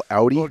a little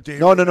Audi.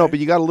 No, but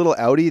you got a little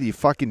Audi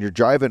that you're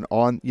driving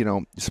on,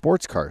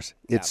 sports cars.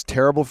 It's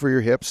terrible for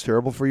your hips,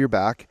 terrible for your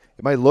back.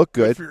 It might look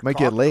good. It might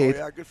get laid.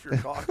 Yeah, good for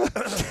your cock.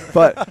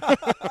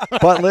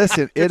 but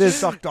listen, it is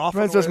sucked off.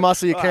 Depends what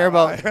muscle you care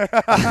about.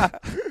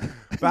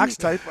 Back's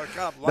tight, but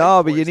God,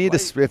 no, but you need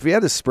if we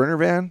had a Sprinter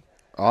van.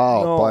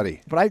 Oh,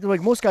 buddy. But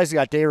most guys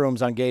got day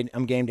rooms on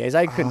game days.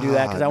 I couldn't do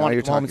that because I wanted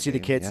to come home and see the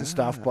kids and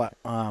stuff. But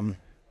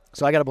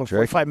so I got about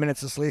 45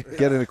 minutes of sleep.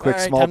 Get in a quick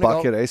small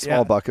bucket,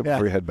 small bucket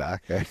before you head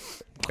back. Hey,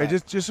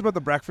 just about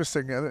the breakfast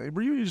thing.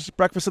 Were you just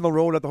breakfast on the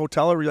road at the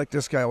hotel, or were you like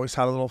this guy always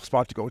had a little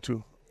spot to go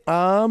to?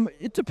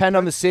 It depends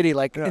on the city.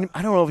 Like, I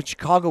don't know if in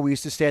Chicago we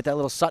used to stay at that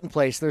little Sutton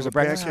place. There's a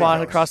breakfast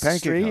spot across the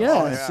street.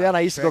 And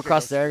I used to go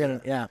across there.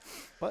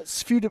 But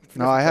it's few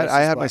No, I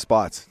had my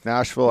spots.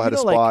 Nashville had a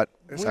spot.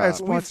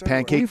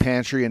 Pancake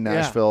Pantry in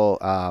Nashville.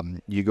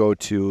 You go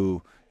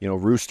to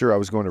Rooster. I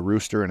was going to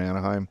Rooster in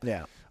Anaheim.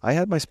 Yeah. I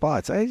had my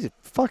spots. I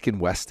fucking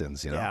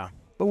Westons, Yeah.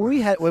 But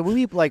when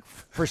we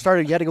first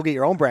started, you had to go get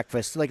your own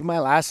breakfast. Like my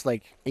last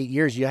 8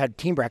 years, you had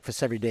team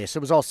breakfast every day, so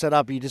it was all set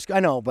up.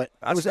 But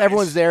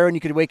everyone's there, and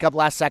you could wake up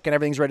last second,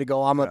 everything's ready to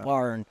go, omelet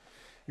bar, and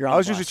you're on. I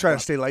was usually trying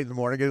to stay late in the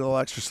morning, get a little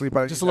extra sleep.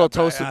 Just a little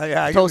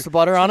toasted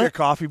butter on it.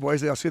 Coffee,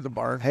 boys. I'll see you at the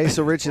barn. Hey,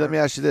 so Richie, let me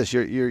ask you this: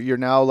 you're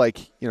now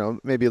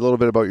maybe a little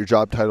bit about your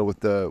job title with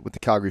the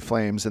Calgary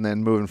Flames, and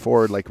then moving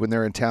forward, when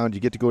they're in town, do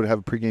you get to go to have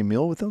a pregame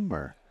meal with them,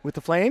 or? With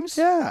the Flames?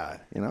 Yeah.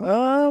 Do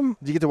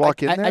you get to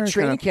walk in there? At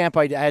training camp,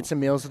 I had some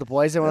meals with the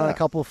boys. I went on a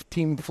couple of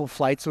team full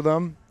flights with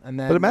them. And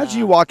then, but imagine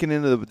you walking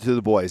into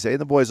the boys.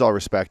 The boys all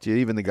respect you.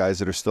 Even the guys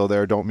that are still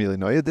there don't really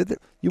know you.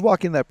 You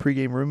walk in that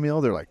pregame room meal,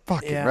 they're like,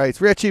 fucking right.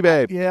 It's Richie,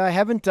 babe. Yeah, I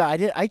haven't.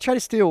 I try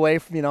to stay away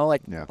from,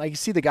 you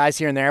see the guys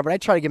here and there, but I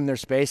try to give them their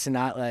space and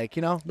not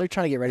they're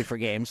trying to get ready for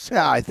games.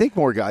 Yeah, I think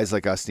more guys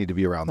like us need to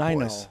be around the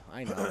boys.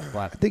 I know.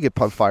 I think it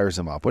fires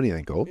them up. What do you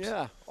think, Opes?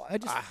 Yeah.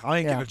 I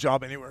ain't getting a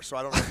job anywhere, so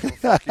I don't know.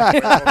 Fuck you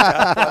about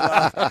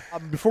that.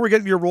 Before we get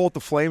into your role at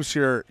the Flames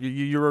here,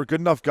 you're a good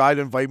enough guy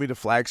to invite me to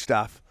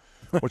Flagstaff.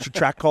 What's your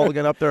track call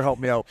again up there? Help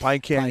me out. Pine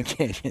Canyon.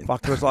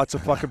 Fuck, there's lots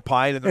of fucking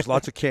pine and there's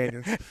lots of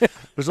canyons.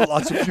 There's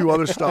lots of few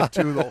other stuff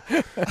too, though.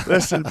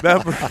 Listen,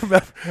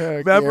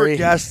 remember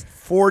guest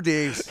 4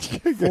 days.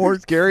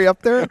 Gary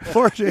up there?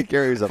 4 days.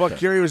 Gary was up there. Fuck,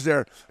 Gary was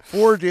there.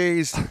 4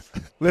 days.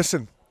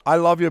 Listen. I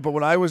love you, but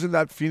when I was in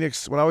that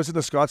Phoenix, when I was in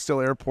the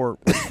Scottsdale airport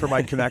for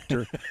my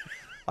connector,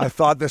 I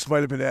thought this might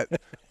have been it.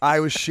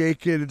 I was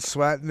shaking and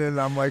sweating, and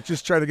I'm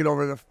just trying to get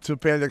over to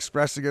Panda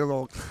Express to get a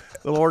little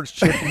orange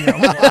chicken.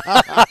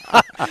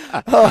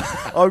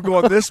 I'm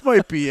going, this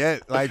might be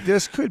it.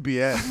 This could be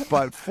it.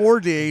 But 4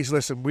 days,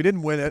 listen, we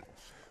didn't win it.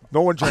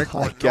 No one drank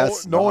more.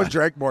 No one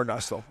drank more than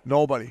us, though.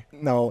 Nobody.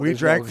 No. We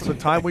drank from the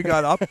time we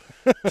got up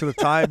to the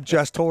time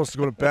Jess told us to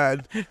go to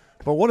bed.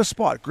 But what a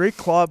spot! Great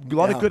club, a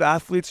lot of good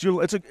athletes.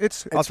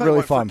 It's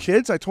really fun for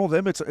kids. I told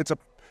them it's a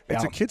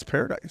kid's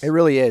paradise. It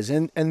really is,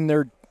 and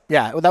they're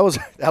that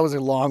was a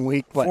long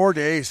week. But 4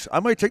 days. I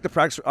might take the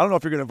practice. I don't know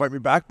if you're going to invite me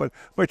back, but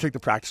I might take the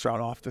practice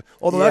round off.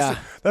 Although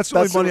that's the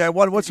only money I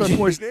won. What's that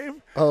boy's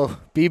name? Oh,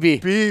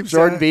 BB. Beebs.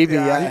 Jordan Beebe.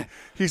 Yeah.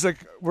 He's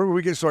like,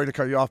 we get sorry to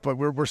cut you off, but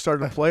we're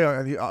starting to play,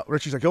 and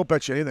Richie's like, he'll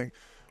bet you anything.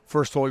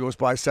 First hole he goes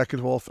by, second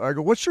hole. I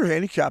go, what's your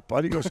handicap,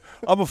 bud? He goes,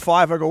 I'm a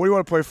 5. I go, what do you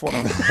want to play for?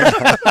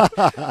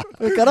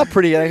 It got up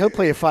pretty good. He'll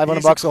play you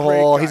 $500 a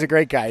hole. He's a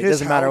great guy. It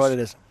doesn't matter what it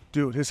is.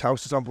 Dude, his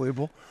house is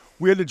unbelievable.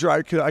 We had to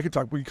drive. I could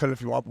talk. We can cut it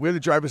if you want. We had to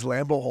drive his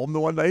Lambo home the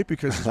one night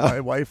because my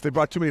wife. They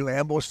brought too many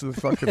Lambos to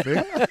the fucking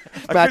thing.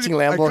 Matching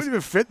Lambos. I couldn't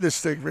even fit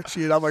this thing,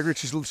 Richie. And I'm like,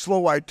 Richie, slow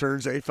wide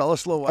turns, fella,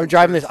 slow wide. I'm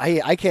driving this.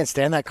 I can't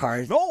stand that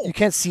car. No, you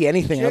can't see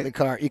anything out of the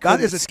car. That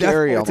is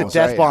scary. It's a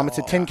death bomb. It's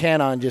a tin can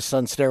on just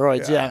on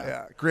steroids.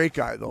 Yeah. Great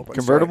guy though.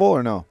 Convertible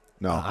or no?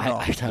 No.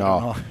 I don't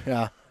know.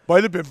 Yeah.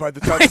 Might have been by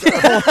the time.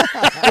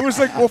 It was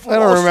like Wolf of I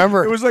don't Wall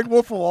remember. Street. It was like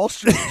Wolf of Wall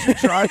Street. You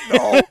tried?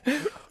 No.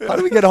 How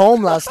did we get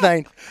home last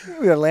night?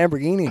 We got a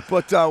Lamborghini.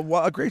 But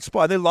what a great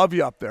spot. They love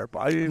you up there.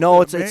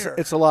 No,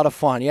 it's a lot of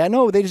fun. Yeah,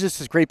 no, they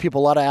just great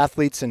people, a lot of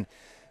athletes, and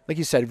like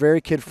you said,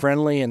 very kid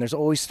friendly. And there's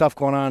always stuff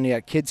going on. You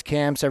got kids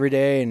camps every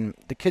day, and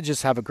the kids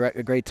just have a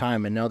great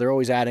time. And they're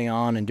always adding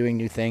on and doing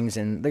new things.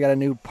 And they got a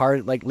new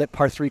lit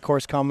par 3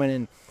 course coming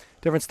and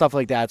different stuff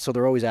like that. So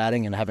they're always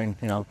adding and having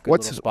good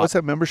little spots. What's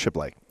that membership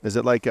like? Is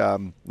it like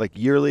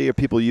yearly? Are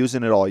people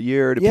using it all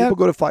year? Do people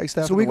go to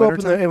Flagstaff? So we go up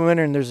in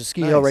winter, and there's a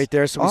ski hill right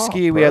there. So we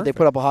ski. They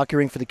put up a hockey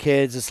rink for the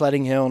kids, a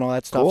sledding hill, and all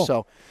that stuff. Cool.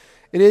 So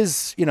it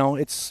is.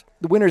 It's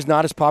the winter's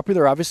not as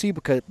popular, obviously,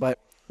 but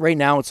right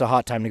now it's a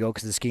hot time to go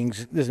because the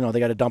skiing's. They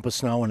got a dump of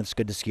snow, and it's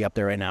good to ski up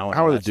there right now.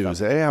 How are the dues?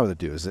 How are the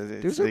dues?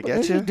 Dues they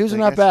get you? Dues are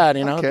not bad.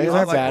 Okay. Dues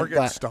aren't bad. We're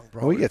getting stung,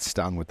 bro. We get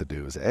stung with the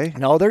dues, eh?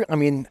 No,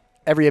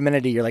 every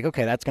amenity you're like,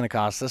 okay, that's going to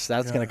cost us.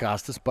 That's going to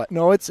cost us. But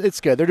no,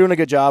 it's good. They're doing a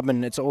good job,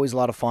 and it's always a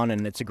lot of fun,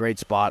 and it's a great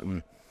spot.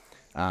 And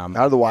how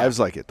do the wives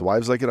like it? The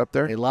wives like it up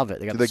there? They love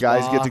it. They got the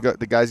guys get to go.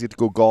 The guys get to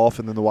go golf,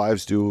 and then the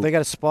wives do. They got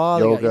a spa.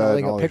 Yoga.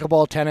 They got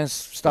pickleball, tennis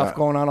stuff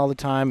going on all the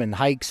time, and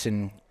hikes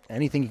and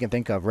anything you can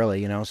think of,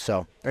 really.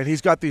 So. And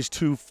he's got these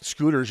 2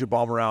 scooters you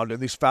bomb around, and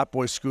these Fat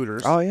Boy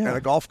scooters. Oh, yeah. And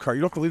a golf cart.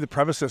 You don't have to leave the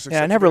premises.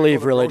 Yeah, I never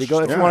leave really. To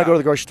go if you want to go to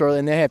the grocery store,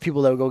 and they have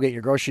people that will go get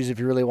your groceries if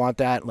you really want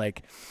that.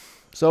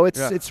 So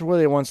it's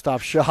really a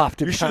one-stop shop.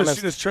 To you be should have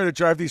honest. seen us try to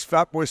drive these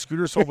Fat Boy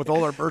scooters home with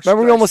all our merchandise.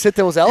 Remember we almost hit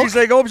those elk? He's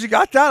like, "Oh, but you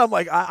got that?" I'm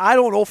like, "I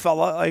don't know,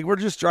 fella. We're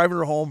just driving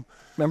her home."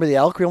 Remember the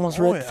elk we almost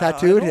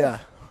tattooed? Yeah.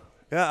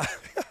 Yeah,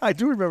 I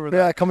do remember that.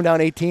 Yeah, coming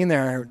down 18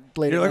 there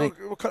later. You're like,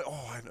 what kind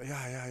I know.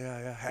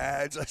 Yeah.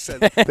 Heads. I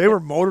said they were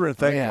motoring.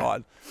 Thank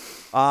God.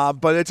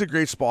 But it's a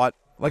great spot.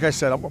 Like I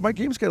said, my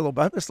game's getting a little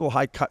bit. It's a little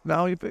high cut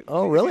now. You think?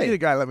 Oh, really? If you need a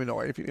guy, let me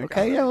know. If you need a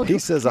guy, yeah. He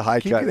says a high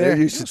cut.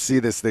 You should see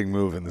this thing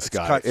move in the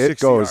sky. It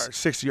goes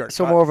 60 yards.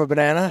 So more of a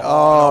banana.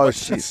 Oh,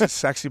 she's a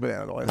sexy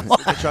banana.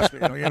 Trust me.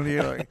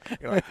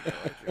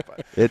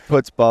 It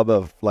puts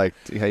Bubba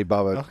hey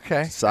Bubba,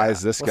 okay.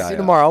 Size this We'll guy. See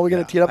tomorrow. We're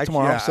gonna tee it up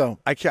tomorrow. So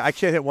I can't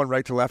hit one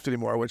right to left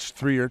anymore. Which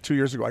 2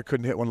 years ago I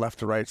couldn't hit one left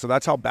to right. So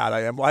that's how bad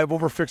I am. I've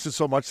overfixed it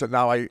so much that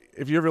now if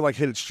you ever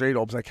hit it straight,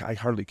 I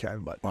hardly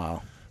can. But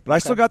wow. But I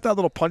still got that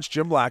little punch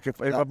Jim Black. If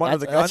I'm under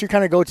the gun, that's your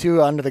kind of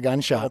go-to under the gun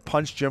shot. I'll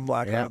punch Jim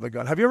Black under the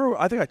gun. Have you ever?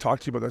 I think I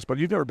talked to you about this, but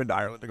you've never been to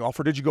Ireland to golf,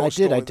 or did you go? I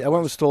did. I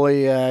went with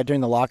Stoley during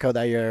the lockout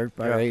that year.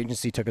 Our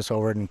agency took us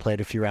over and played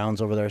a few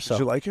rounds over there. So did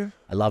you like it?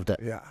 I loved it.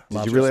 Yeah.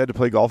 Did you really have to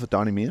play golf with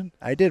Donnie Meehan?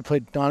 I did.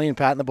 Played Donnie and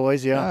Pat and the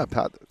boys. Yeah.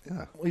 Pat.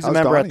 Yeah. He's a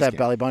member at that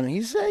Ballybunion.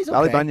 He's okay.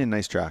 Ballybunion,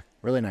 nice track.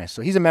 Really nice.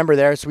 So he's a member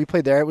there. So we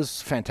played there. It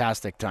was a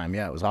fantastic time.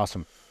 Yeah, it was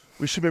awesome.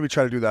 We should maybe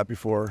try to do that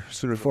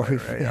sooner than later.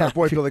 Right? Our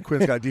boy Billy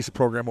Quinn's got a decent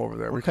program over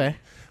there. Okay.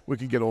 We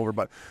can get over.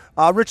 But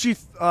Richie,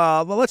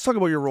 let's talk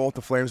about your role with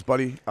the Flames,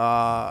 buddy.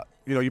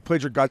 You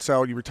played your guts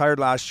out. You retired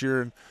last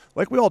year, and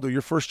like we all do,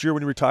 your first year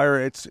when you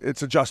retire,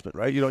 it's adjustment,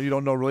 right? You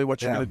don't know really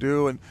what you're going to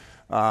do, and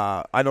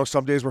I know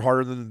some days were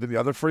harder than the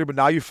other for you. But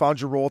now you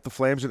found your role with the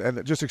Flames,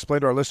 and just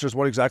explain to our listeners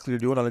what exactly you're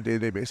doing on a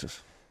day-to-day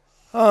basis.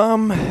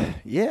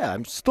 Yeah,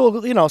 I'm still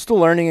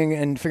learning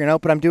and figuring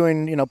out, but I'm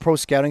doing, pro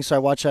scouting.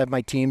 So I have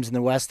my teams in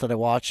the West that I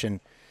watch, and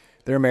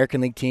they're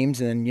American League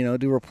teams, and,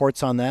 do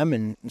reports on them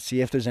and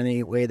see if there's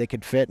any way they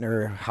could fit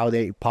or how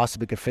they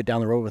possibly could fit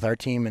down the road with our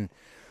team.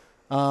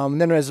 And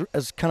then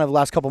as kind of the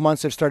last couple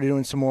months, I've started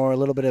doing a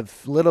little bit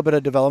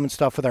of development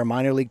stuff with our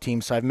minor league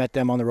team. So I've met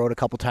them on the road a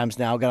couple times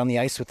now, got on the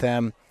ice with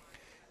them.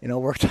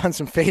 Worked on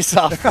some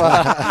face-off.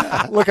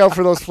 Look out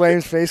for those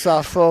Flames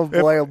face-off. Oh,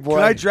 boy, oh,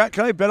 boy.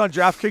 Can I bet on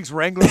DraftKings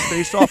Wranglers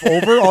face-off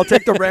over? I'll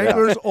take the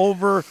Wranglers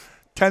over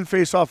 10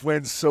 face-off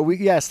wins. So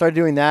we started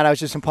doing that. I was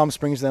just in Palm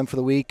Springs with them for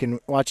the week and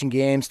watching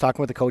games,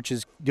 talking with the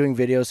coaches, doing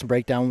videos, some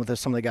breakdown with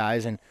some of the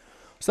guys. And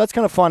so that's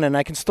kind of fun. And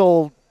I can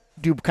still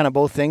do kind of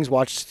both things,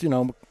 watch the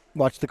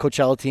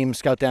Coachella team,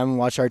 scout them,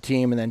 watch our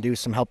team, and then do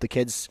some help the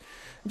kids.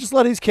 And just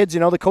let these kids,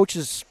 the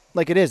coaches –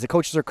 like it is. The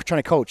coaches are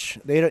trying to coach.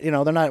 They're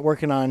not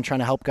working on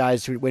trying to help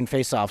guys who win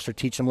faceoffs or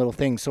teach them little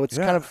things. So it's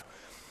kind of,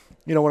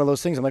 one of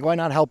those things. I'm like, why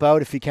not help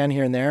out if you can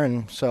here and there?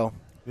 And so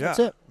that's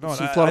it. No,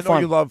 I know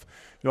you love.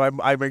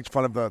 I make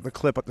fun of the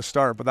clip at the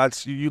start, but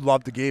that's you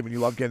love the game and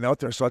you love getting out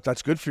there. So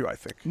that's good for you, I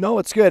think. No,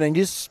 it's good. And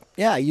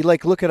you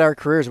look at our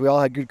careers. We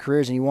all had good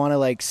careers, and you want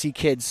to see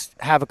kids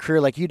have a career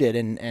like you did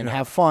and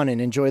have fun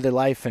and enjoy their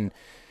life and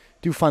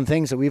do fun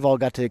things that we've all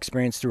got to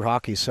experience through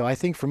hockey. So I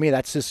think for me,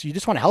 that's just, you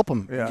just want to help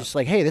them. Yeah. Just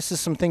like, hey, this is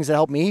some things that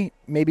help me.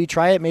 Maybe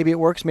try it. Maybe it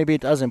works. Maybe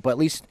it doesn't. But at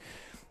least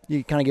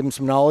you kind of give them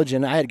some knowledge.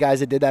 And I had guys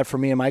that did that for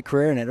me in my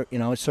career, and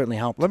it certainly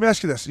helped. Let me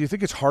ask you this. Do you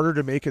think it's harder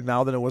to make it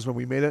now than it was when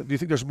we made it? Do you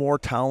think there's more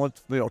talent,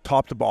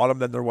 top to bottom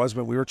than there was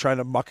when we were trying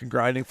to muck and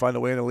grinding, find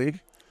a way in the league?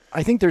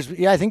 I think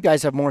I think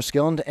guys have more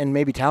skill and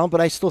maybe talent,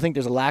 but I still think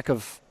there's a lack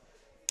of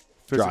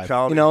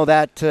physicality.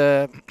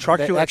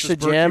 That extra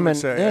gym and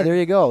there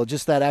you go.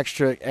 Just that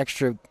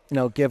extra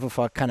give a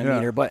fuck kind of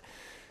meter. But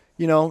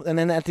and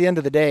then at the end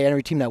of the day,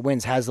 every team that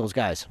wins has those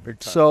guys.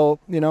 So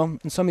and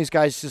some of these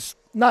guys just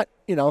not,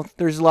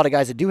 there's a lot of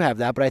guys that do have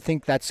that, but I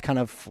think that's kind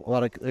of a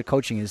lot of the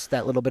coaching is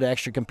that little bit of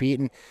extra compete,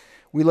 and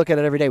we look at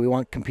it every day. We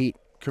want compete.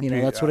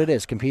 That's what it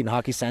is. Compete in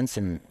hockey sense,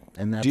 and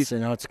that's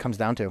what it comes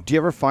down to. Do you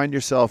ever find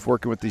yourself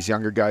working with these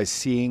younger guys,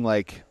 seeing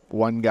like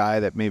one guy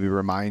that maybe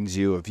reminds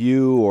you of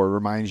you, or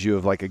reminds you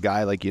of like a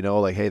guy like,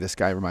 like, hey, this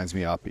guy reminds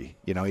me of Uppy.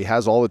 He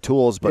has all the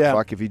tools, but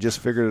fuck, if he just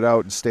figured it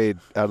out and stayed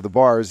out of the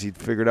bars, he'd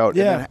figure it out.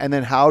 Yeah. And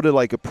then how to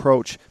like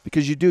approach,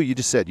 because you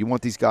just said you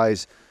want these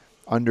guys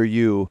under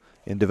you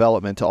in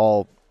development to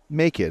all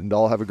make it and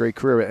all have a great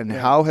career. And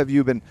how have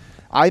you been?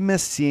 I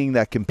miss seeing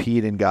that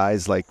compete in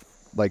guys like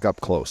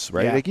up close,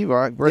 right? Yeah. Like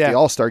we're at the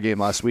All-Star game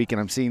last week, and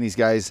I'm seeing these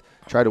guys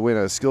try to win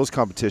a skills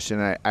competition.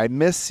 And I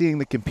miss seeing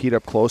the compete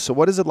up close. So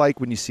what is it like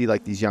when you see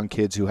like these young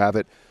kids who have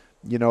it,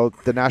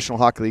 the National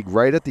Hockey League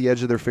right at the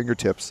edge of their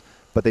fingertips,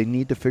 but they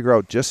need to figure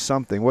out just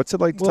something? What's it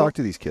like to talk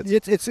to these kids?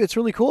 It's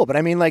really cool, but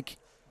I mean, like,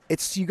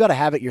 you got to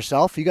have it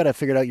yourself. You got to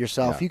figure it out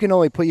yourself. Yeah. You can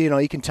only put,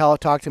 you can talk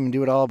to them and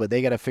do it all, but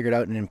they got to figure it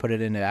out and then put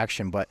it into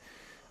action. But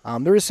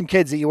there is some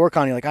kids that you work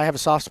on. You're like, I have a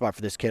soft spot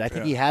for this kid. I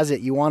think he has it.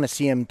 You want to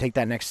see him take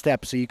that next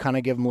step. So you kind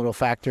of give him little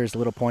factors,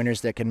 little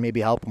pointers that can maybe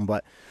help him.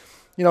 But,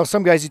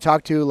 some guys you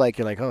talk to, like,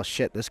 you're like, oh,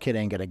 shit, this kid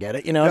ain't going to get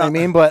it. You know what I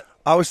mean? But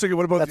I was thinking,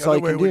 what about that's the other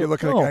all way you can when do. you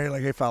look at a guy, you're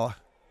like, hey, fella.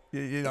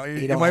 You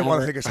might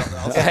want to think of something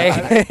else.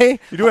 Hey.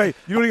 You do any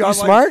online,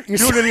 smart? You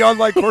doing any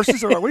online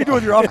courses? Or what are you doing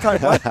with your off time?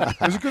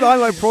 There's a good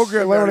online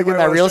program. I want to get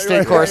that real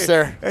estate course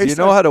there. Do you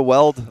know how to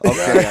weld?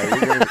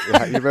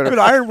 Okay, you better. Good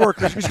iron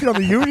workers. You should get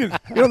on the union.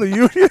 Get on the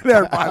union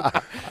there, man.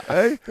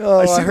 Hey?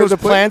 I heard the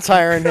plants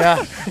hiring,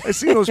 yeah. I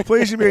see those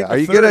plays you made. Are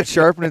you good at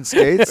sharpening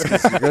skates?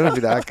 'Cause you're going to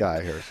be that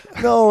guy here.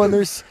 No, and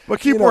there's...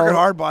 But keep working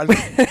hard, bud.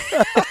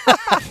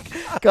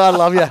 God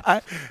love you.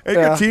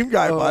 Good team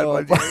guy,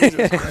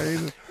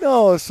 bud.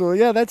 No, so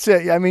that's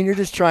it. I mean, you're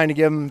just trying to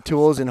give them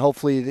tools, and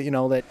hopefully,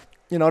 not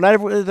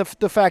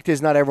the fact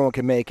is not everyone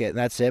can make it, and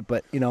that's it.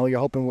 But you're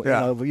hoping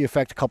you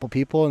affect a couple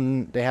people,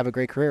 and they have a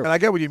great career. And I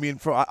get what you mean.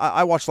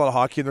 I watch a lot of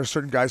hockey, and there's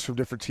certain guys from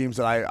different teams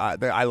that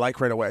I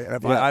like right away. And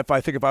if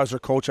I was their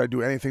coach, I'd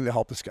do anything to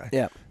help this guy.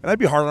 Yeah. And I'd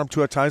be hard on him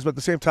too at times, but at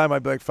the same time,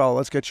 I'd be like, fella,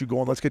 let's get you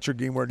going. Let's get your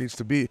game where it needs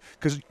to be,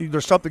 because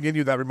there's something in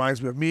you that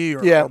reminds me of me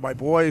or my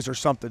boys or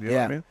something. You know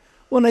what I mean?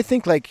 Well, and I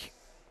think like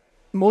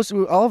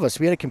all of us,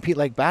 we had to compete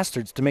like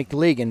bastards to make the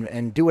league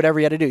and do whatever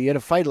you had to do. You had to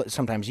fight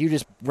sometimes. You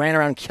just ran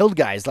around and killed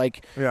guys.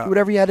 Like, do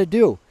whatever you had to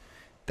do.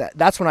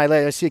 That's when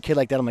I see a kid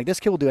like that. I'm like, this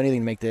kid will do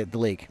anything to make the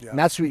league. Yeah. And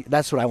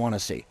that's what I want to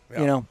see.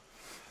 Yeah.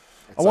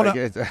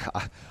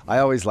 I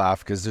always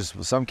laugh because there's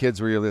some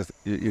kids where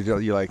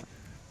you're like,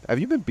 have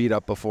you been beat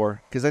up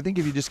before? Because I think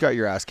if you just got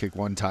your ass kicked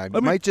one time,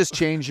 it might just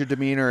change your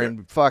demeanor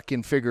and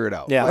fucking figure it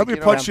out. Yeah. Let me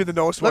punch you in the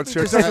nose once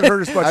here. It doesn't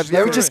hurt as much.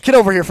 Just get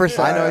over here for a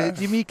second. I know.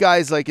 You meet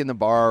guys like in the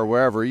bar or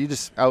wherever, you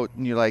just out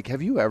and you're like,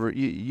 have you ever,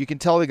 you can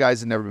tell the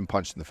guys have never been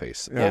punched in the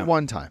face at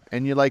one time.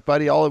 And you're like,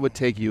 buddy, all it would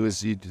take you is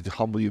to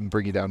humble you and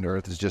bring you down to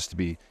earth is just to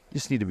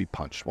need to be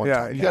punched one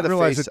time. You got to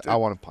face I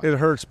want to punch. It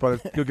hurts,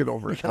 but you'll get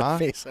over it. You got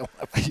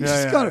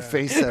to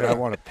face that I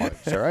want to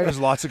punch, all right? There's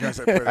lots of guys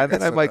that play. And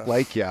then I might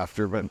like you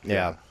after, but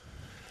yeah.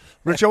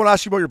 Rich, I want to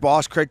ask you about your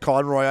boss, Craig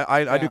Conroy.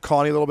 I do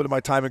Connie a little bit of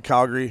my time in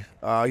Calgary.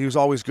 He was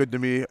always good to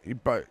me,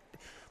 but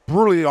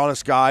brutally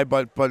honest guy,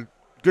 but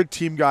good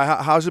team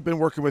guy. How's it been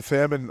working with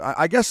him? And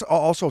I guess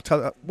also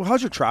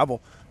how's your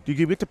travel? Do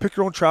you get to pick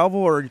your own travel,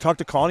 or you talk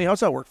to Connie?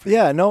 How's that work for you?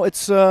 Yeah, no,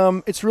 it's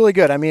really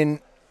good. I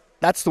mean,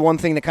 that's the one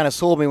thing that kind of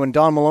sold me when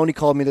Don Maloney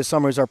called me this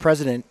summer as our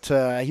president.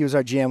 He was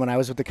our GM when I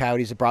was with the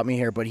Coyotes that brought me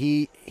here, but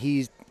he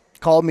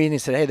called me and he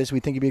said, hey, we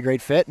think you'd be a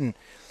great fit, and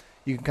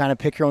you can kind of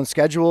pick your own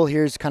schedule.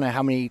 Here's kind of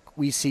how many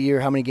we see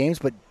or how many games,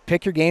 but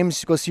pick your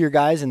games, go see your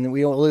guys, and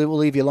we'll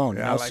leave you alone.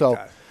 Yeah, so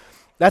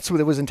that's what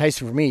it was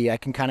enticing for me. I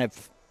can kind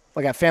of,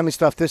 I got family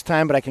stuff this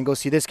time, but I can go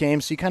see this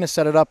game. So you kind of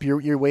set it up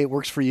your way it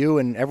works for you,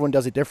 and everyone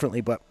does it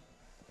differently, but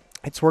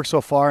it's worked so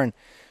far. And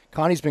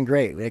Connie's been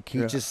great. Like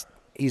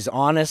he's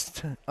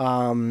honest,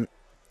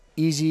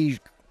 easy,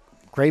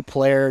 great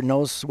player,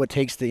 knows what it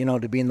takes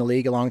to be in the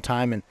league a long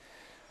time, and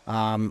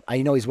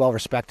I know he's well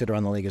respected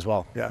around the league as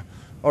well. Yeah.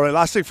 All right,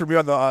 last thing for me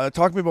on the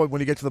talk to me about when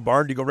you get to the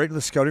barn. Do you go right to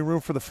the scouting room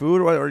for the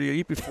food, or do you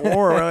eat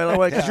before?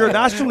 Because you're a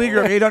national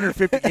leaguer of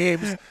 850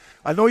 games.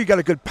 I know you got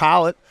a good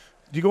palate.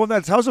 Do you go in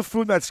that? How's the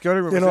food in that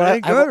scouting room? Is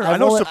it good? I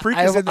know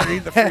Saprika's in there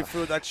eating the free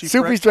food. That cheap.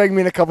 Soupy's dragged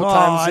me in a couple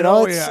times.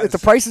 It's the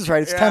price is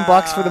right. It's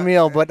 $10 for the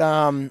meal, but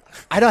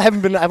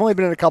I've only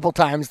been in a couple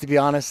times, to be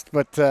honest.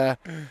 But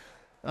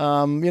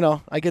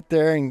I get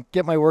there and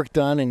get my work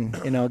done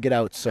and get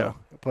out. So. Yeah.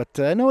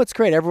 But no, it's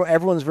great.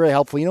 Everyone's very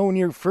helpful. When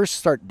you first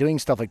start doing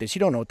stuff like this, you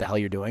don't know what the hell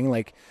you're doing.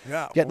 Like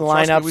getting the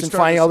lineups and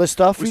finding all this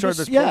stuff. We started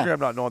this program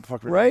not knowing what the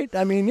fuck we're doing. Right?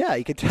 I mean,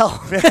 you could tell.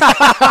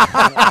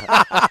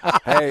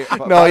 Hey,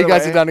 no, you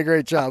guys have done a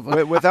great job.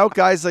 Without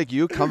guys like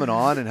you coming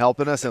on and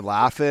helping us and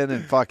laughing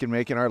and fucking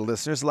making our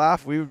listeners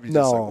laugh, we would be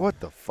just like, what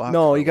the fuck?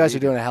 No, you guys are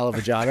doing a hell of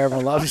a job.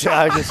 Everyone loves you.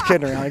 I'm just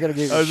kidding around. I got to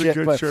give you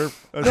shit.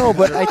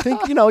 But I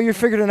think, you're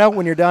figuring it out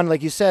when you're done,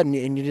 like you said,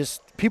 and you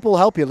just, people will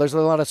help you. There's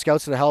a lot of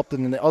scouts that have helped,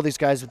 and all these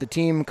guys with the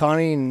team,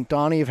 Connie and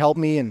Donnie have helped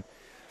me, and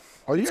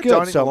Oh, you're It's good,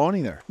 Donnie so-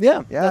 Maloney there.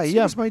 Yeah. Yeah, he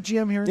was my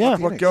GM here in Yeah.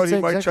 Phoenix. Look out, he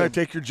That's might try to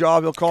exactly- take your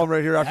job. He'll call him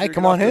right here after. Hey, you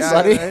come get on off in,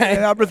 the- buddy.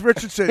 Hey, I'm with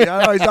Richardson.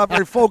 Yeah, he's not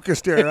very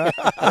focused here.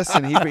 Huh?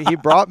 Listen, he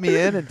brought me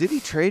in, and did he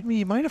trade me?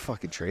 He might have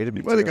fucking traded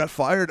me. He might have too. got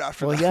fired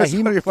after Well, that. yeah,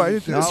 he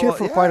was here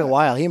for quite a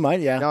while. He might,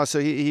 yeah. No, so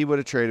he would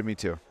have traded me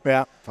too.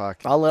 Yeah.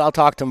 Fuck. I'll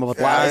talk to him about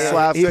that.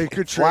 Vladislav, yeah,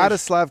 good trade.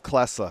 Vladislav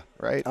Klesla,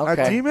 right?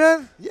 Okay. A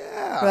D-man?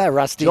 Yeah.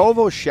 Rusty.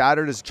 Jovo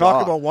shattered his jaw.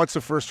 Talk about once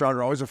a first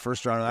rounder, always a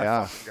first rounder. That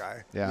Yeah. fucking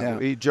guy. Yeah.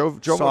 Yeah.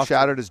 Jovo Soft.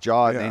 shattered his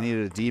jaw, and Yeah. they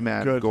needed a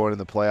D-man Good. going in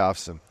the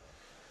playoffs. And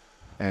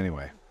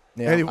anyway.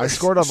 Yeah. Anyway, I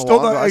scored on still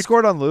Milwaukee. not- I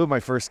scored on Lou my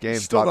first game.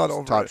 Still not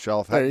over top it.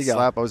 shelf. There Had you go.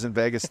 slap. I was in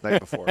Vegas the night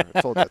before.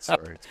 I told that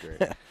story. It's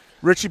great.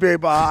 Richie,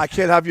 babe, I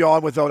can't have you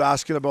on without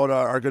asking about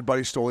our good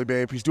buddy Stoley,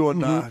 babe. He's doing,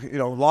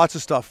 lots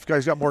of stuff.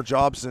 Guy's got more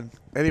jobs than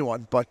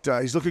anyone, but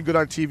he's looking good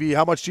on TV.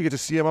 How much do you get to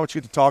see him? How much do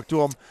you get to talk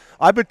to him?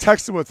 I've been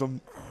texting with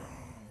him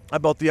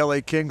about the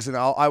LA Kings, and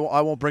I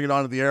won't bring it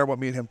onto the air what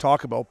me and him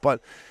talk about,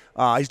 but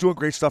he's doing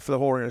great stuff for the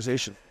whole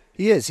organization.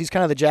 He is. He's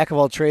kind of the jack of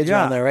all trades Yeah.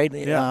 around there, right?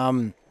 Yeah.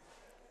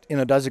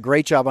 Does a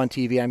great job on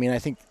TV. I mean, I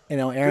think,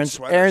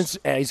 Aaron's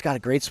he's got a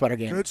great sweater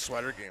game. Good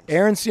sweater games.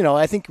 Aaron's,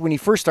 I think when he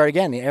first started,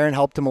 again, Aaron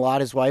helped him a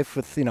lot, his wife,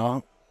 with,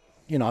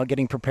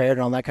 getting prepared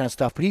and all that kind of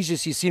stuff. But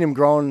he's seen him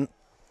growing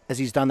as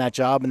he's done that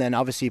job. And then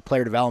obviously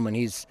player development.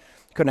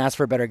 Couldn't ask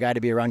for a better guy to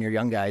be around your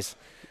young guys.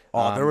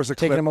 Oh, there was a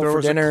taking clip. him out There for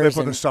was a dinners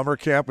clip of the and- summer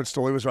camp when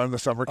Stoley was running the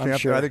summer I'm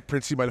camp. sure. And I think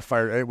Princey might have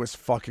fired. It was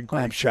fucking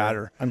great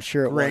chatter. I'm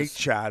sure it great was.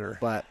 chatter.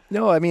 But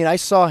no, I mean, I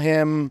saw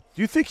him.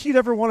 Do you think he'd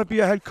ever want to be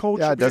a head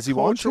coach? Yeah, or be a does he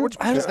want coach, or to?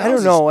 what- I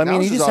don't know. I mean,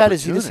 now's he his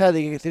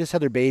just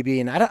had their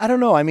baby, and I don't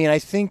know. I mean, I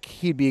think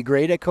he'd be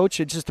great at coach.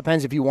 It just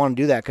depends if you want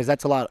to do that, because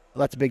that's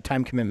a big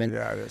time commitment.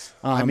 Yeah, it is.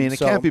 I mean, it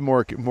can't be more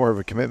of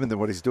a commitment than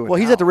what he's doing. Well,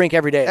 he's now. at the rink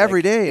every day.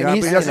 Every day, and yeah,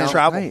 he's, but he doesn't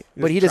travel. right.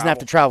 But he doesn't have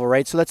to travel,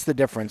 right? So that's the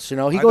difference. He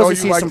I goes know and you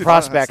sees like some to-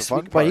 prospects, that's the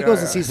fun but part. he goes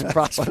and sees some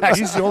prospects.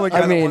 He's the only guy.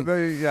 I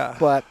mean, yeah.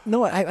 but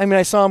no, I mean,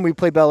 I saw him. We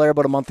played Bel Air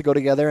about a month ago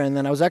together, and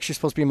then I was actually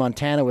supposed to be in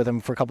Montana with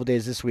him for a couple of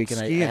days this week, and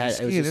Skiing, it was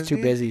skiing, just isn't too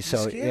he? busy. He's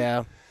So skiing?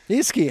 yeah,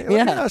 he's skiing. Let me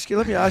Yeah, ask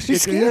you.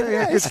 He's skiing. Yeah,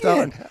 good He's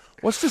stuff. skiing.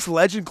 What's this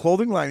Legend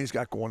clothing line he's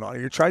got going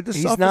on? You tried this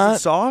He's stuff? not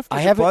Is it soft? I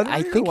Is it haven't. buttery I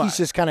or think what? he's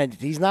just kind of.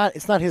 He's not.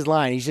 It's not his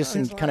line. He's just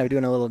kind of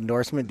doing a little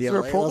endorsement Is deal,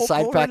 there a a little promo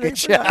side code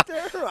package. or anything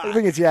Yeah, for that I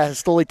think it's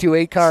Stoley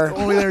 28 car.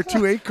 Only there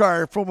 28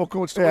 car promo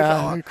code.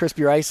 Yeah,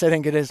 crispy rice. I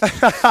think it is.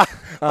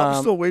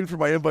 I'm still waiting for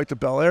my invite to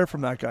Bel Air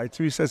from that guy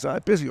too. He says I'm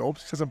busy. He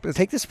says I'm busy.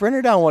 Take the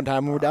Sprinter down one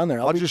time when we're down there.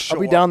 I'll just I'll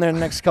be show down there in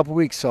the next couple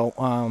weeks. So,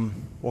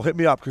 Well, hit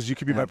me up because you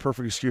could be my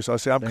perfect excuse. I'll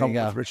say I'm There coming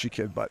you go. with Richie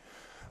Kid, but.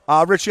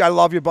 Richie, I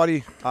love you,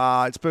 buddy.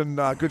 It's been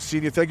good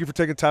seeing you. Thank you for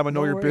taking time. I know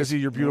No you're worries. busy.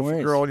 You're a No beautiful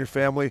worries. girl and your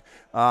family.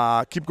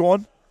 Keep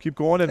going,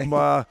 and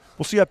we'll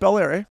see you at Bel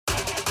Air, eh?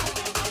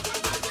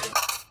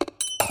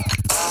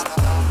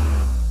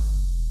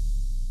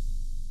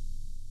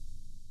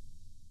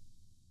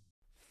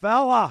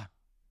 Fella,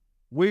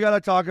 we got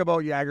to talk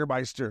about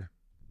Jägermeister.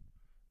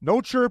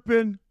 No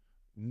chirping,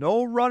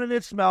 no running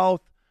its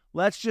mouth.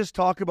 Let's just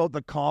talk about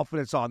the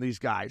confidence on these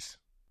guys.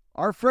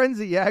 Our friends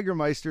at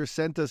Jägermeister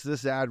sent us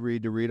this ad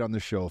read to read on the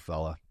show,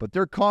 fella. But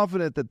they're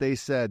confident that they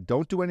said,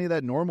 don't do any of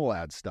that normal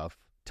ad stuff.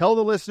 Tell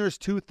the listeners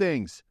two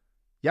things.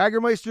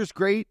 Jägermeister's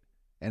great,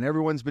 and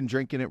everyone's been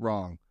drinking it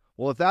wrong.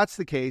 Well, if that's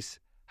the case,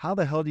 how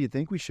the hell do you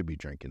think we should be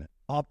drinking it?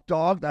 Up,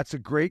 dog, that's a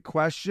great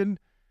question.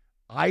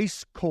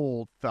 Ice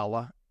cold,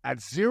 fella. At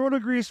 0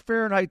 degrees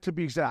Fahrenheit to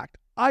be exact.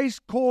 Ice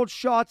cold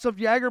shots of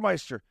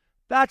Jägermeister.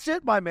 That's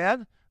it, my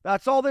man.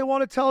 That's all they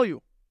want to tell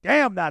you.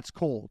 Damn, that's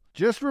cold.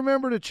 Just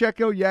remember to check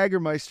out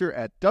Jägermeister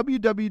at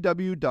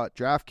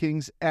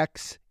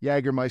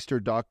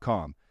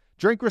www.draftkingsxjagermeister.com.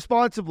 Drink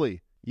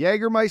responsibly.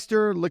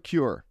 Jägermeister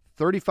Liqueur,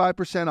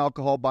 35%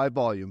 alcohol by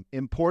volume,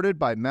 imported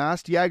by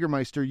Mast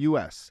Jägermeister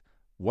US,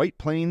 White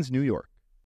Plains, New York.